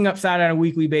rushing upside on a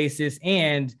weekly basis.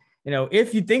 And,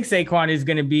 if you think Saquon is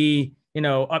going to be,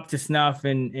 up to snuff,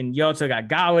 and you also got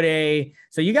Golladay.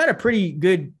 So you got a pretty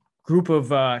good group of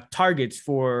targets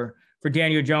for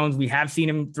Daniel Jones. We have seen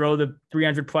him throw the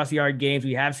 300+ yard games.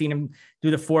 We have seen him do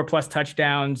the 4+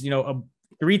 touchdowns,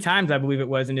 3 times, I believe it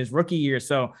was, in his rookie year.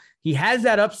 So he has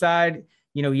that upside.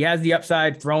 He has the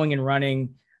upside throwing and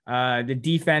running. The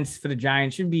defense for the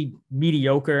Giants should be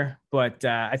mediocre, but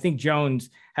I think Jones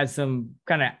has some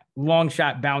kind of long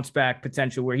shot bounce back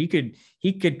potential where he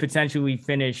could potentially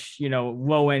finish,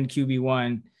 low end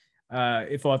QB1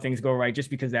 if all things go right, just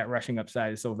because that rushing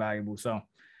upside is so valuable. So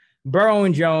Burrow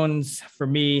and Jones for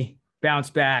me, bounce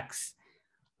backs,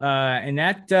 and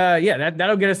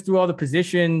that'll get us through all the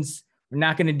positions. We're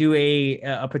not going to do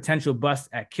a potential bust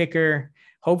at kicker.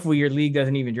 Hopefully your league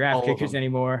doesn't even draft kickers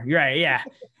anymore. You're right. Yeah.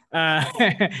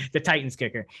 The Titans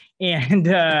kicker and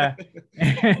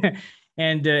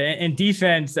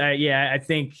defense. I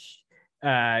think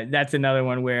that's another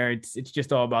one where it's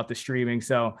just all about the streaming.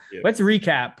 So Let's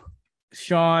recap.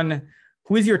 Sean,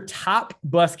 who is your top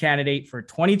bust candidate for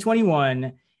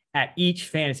 2021 at each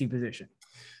fantasy position?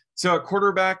 So at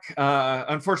quarterback,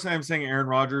 unfortunately, I'm saying Aaron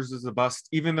Rodgers is a bust,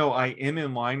 even though I am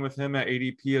in line with him at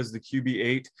ADP as the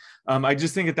QB8. I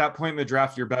just think at that point in the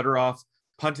draft, you're better off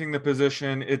punting the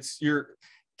position. You're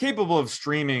capable of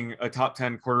streaming a top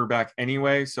 10 quarterback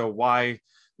anyway. So why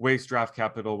waste draft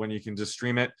capital when you can just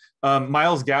stream it?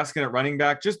 Myles Gaskin at running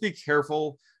back, just be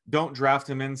careful. Don't draft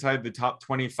him inside the top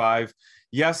 25.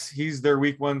 Yes, he's their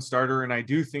week 1 starter, and I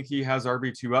do think he has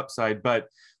RB2 upside, but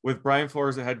with Brian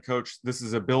Flores as a head coach, this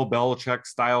is a Bill Belichick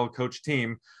style coach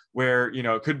team where,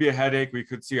 it could be a headache. We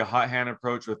could see a hot hand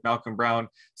approach with Malcolm Brown,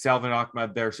 Salvon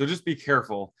Ahmed there. So just be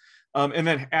careful. And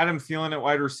then Adam Thielen at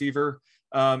wide receiver.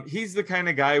 He's the kind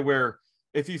of guy where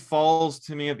if he falls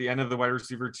to me at the end of the wide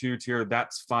receiver 2 tier,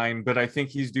 that's fine. But I think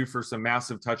he's due for some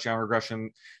massive touchdown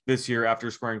regression this year after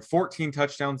scoring 14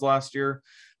 touchdowns last year.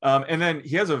 And then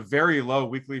he has a very low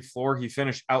weekly floor. He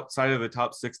finished outside of the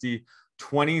top 60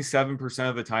 27%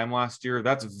 of the time last year.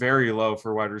 That's very low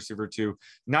for wide receiver 2.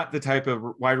 Not the type of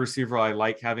wide receiver I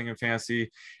like having in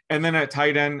fantasy. And then at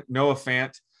tight end, Noah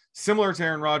Fant. Similar to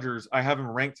Aaron Rodgers, I have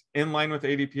him ranked in line with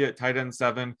ADP at tight end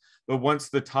 7. But once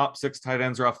the top 6 tight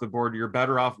ends are off the board, you're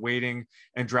better off waiting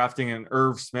and drafting an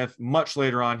Irv Smith much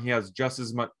later on. He has just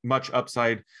as much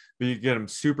upside, but you get him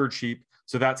super cheap.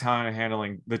 So that's how I'm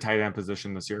handling the tight end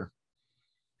position this year.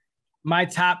 My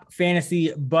top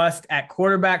fantasy bust at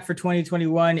quarterback for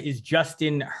 2021 is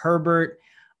Justin Herbert.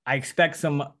 I expect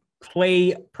some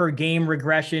play per game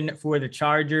regression for the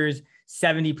Chargers.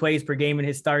 70 plays per game in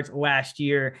his starts last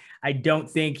year. I don't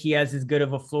think he has as good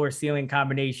of a floor ceiling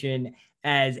combination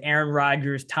as Aaron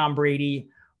Rodgers, Tom Brady,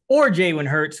 or Jalen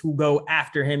Hurts, who go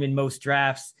after him in most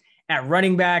drafts. At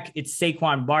running back, it's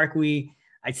Saquon Barkley.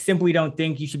 I simply don't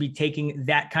think you should be taking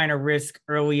that kind of risk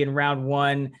early in round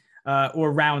 1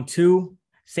 or round 2.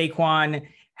 Saquon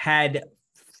had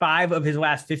 5 of his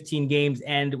last 15 games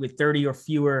end with 30 or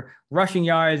fewer rushing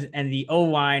yards, and the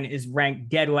O-line is ranked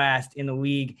dead last in the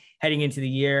league heading into the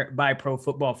year by Pro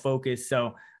Football Focus.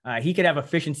 So he could have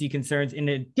efficiency concerns in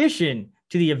addition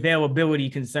to the availability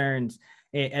concerns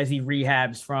as he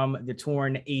rehabs from the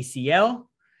torn ACL.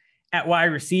 At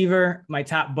wide receiver, my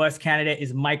top bust candidate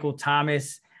is Michael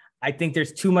Thomas. I think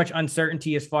there's too much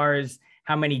uncertainty as far as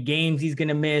how many games he's going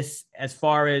to miss, as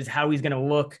far as how he's going to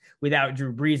look without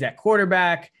Drew Brees at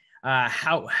quarterback,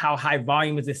 how high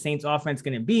volume is the Saints offense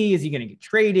going to be? Is he going to get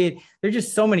traded? There's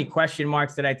just so many question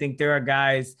marks that I think there are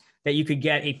guys that you could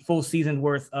get a full season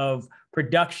worth of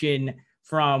production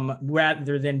from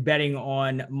rather than betting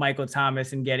on Michael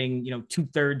Thomas and getting,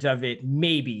 2/3 of it,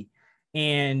 maybe.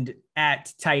 And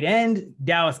at tight end,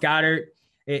 Dallas Goedert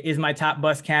is my top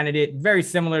bust candidate. Very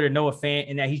similar to Noah Fant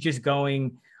in that he's just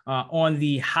going on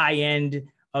the high end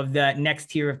of the next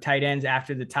tier of tight ends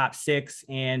after the top 6.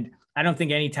 And I don't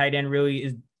think any tight end really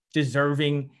is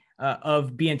deserving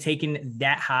of being taken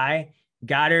that high.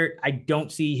 Goddard, I don't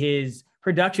see his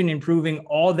production improving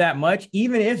all that much.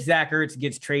 Even if Zach Ertz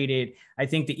gets traded, I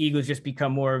think the Eagles just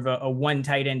become more of a one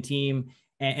tight end team.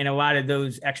 And a lot of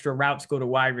those extra routes go to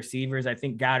wide receivers. I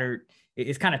think Goddard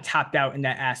is kind of topped out in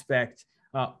that aspect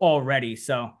already.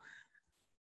 So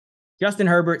Justin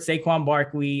Herbert, Saquon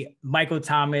Barkley, Michael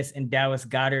Thomas, and Dallas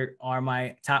Goedert are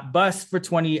my top busts for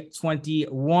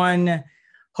 2021.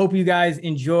 Hope you guys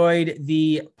enjoyed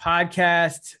the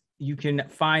podcast. You can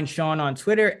find Sean on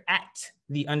Twitter at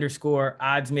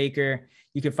 @_oddsmaker.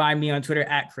 You can find me on Twitter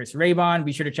at Chris Raybon.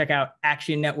 Be sure to check out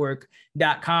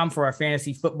actionnetwork.com for our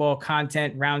fantasy football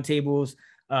content, roundtables,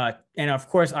 and of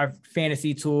course, our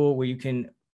fantasy tool where you can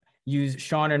use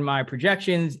Sean and my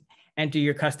projections, enter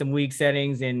your custom league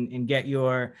settings, and get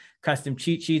your custom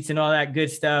cheat sheets and all that good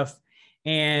stuff.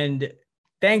 And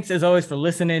thanks, as always, for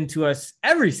listening to us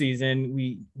every season.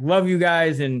 We love you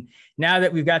guys. And now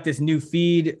that we've got this new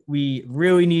feed, we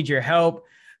really need your help.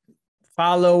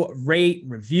 Follow, rate,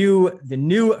 review the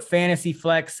new Fantasy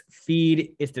Flex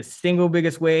feed. It's the single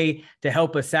biggest way to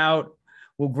help us out.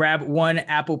 We'll grab one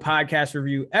Apple Podcast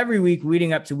review every week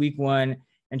leading up to week 1.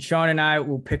 And Sean and I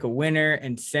will pick a winner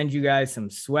and send you guys some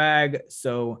swag.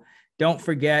 So don't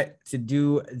forget to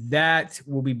do that.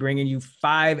 We'll be bringing you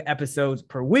 5 episodes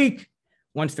per week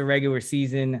once the regular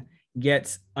season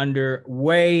gets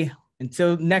underway.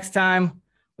 Until next time,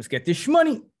 let's get this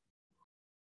shmoney.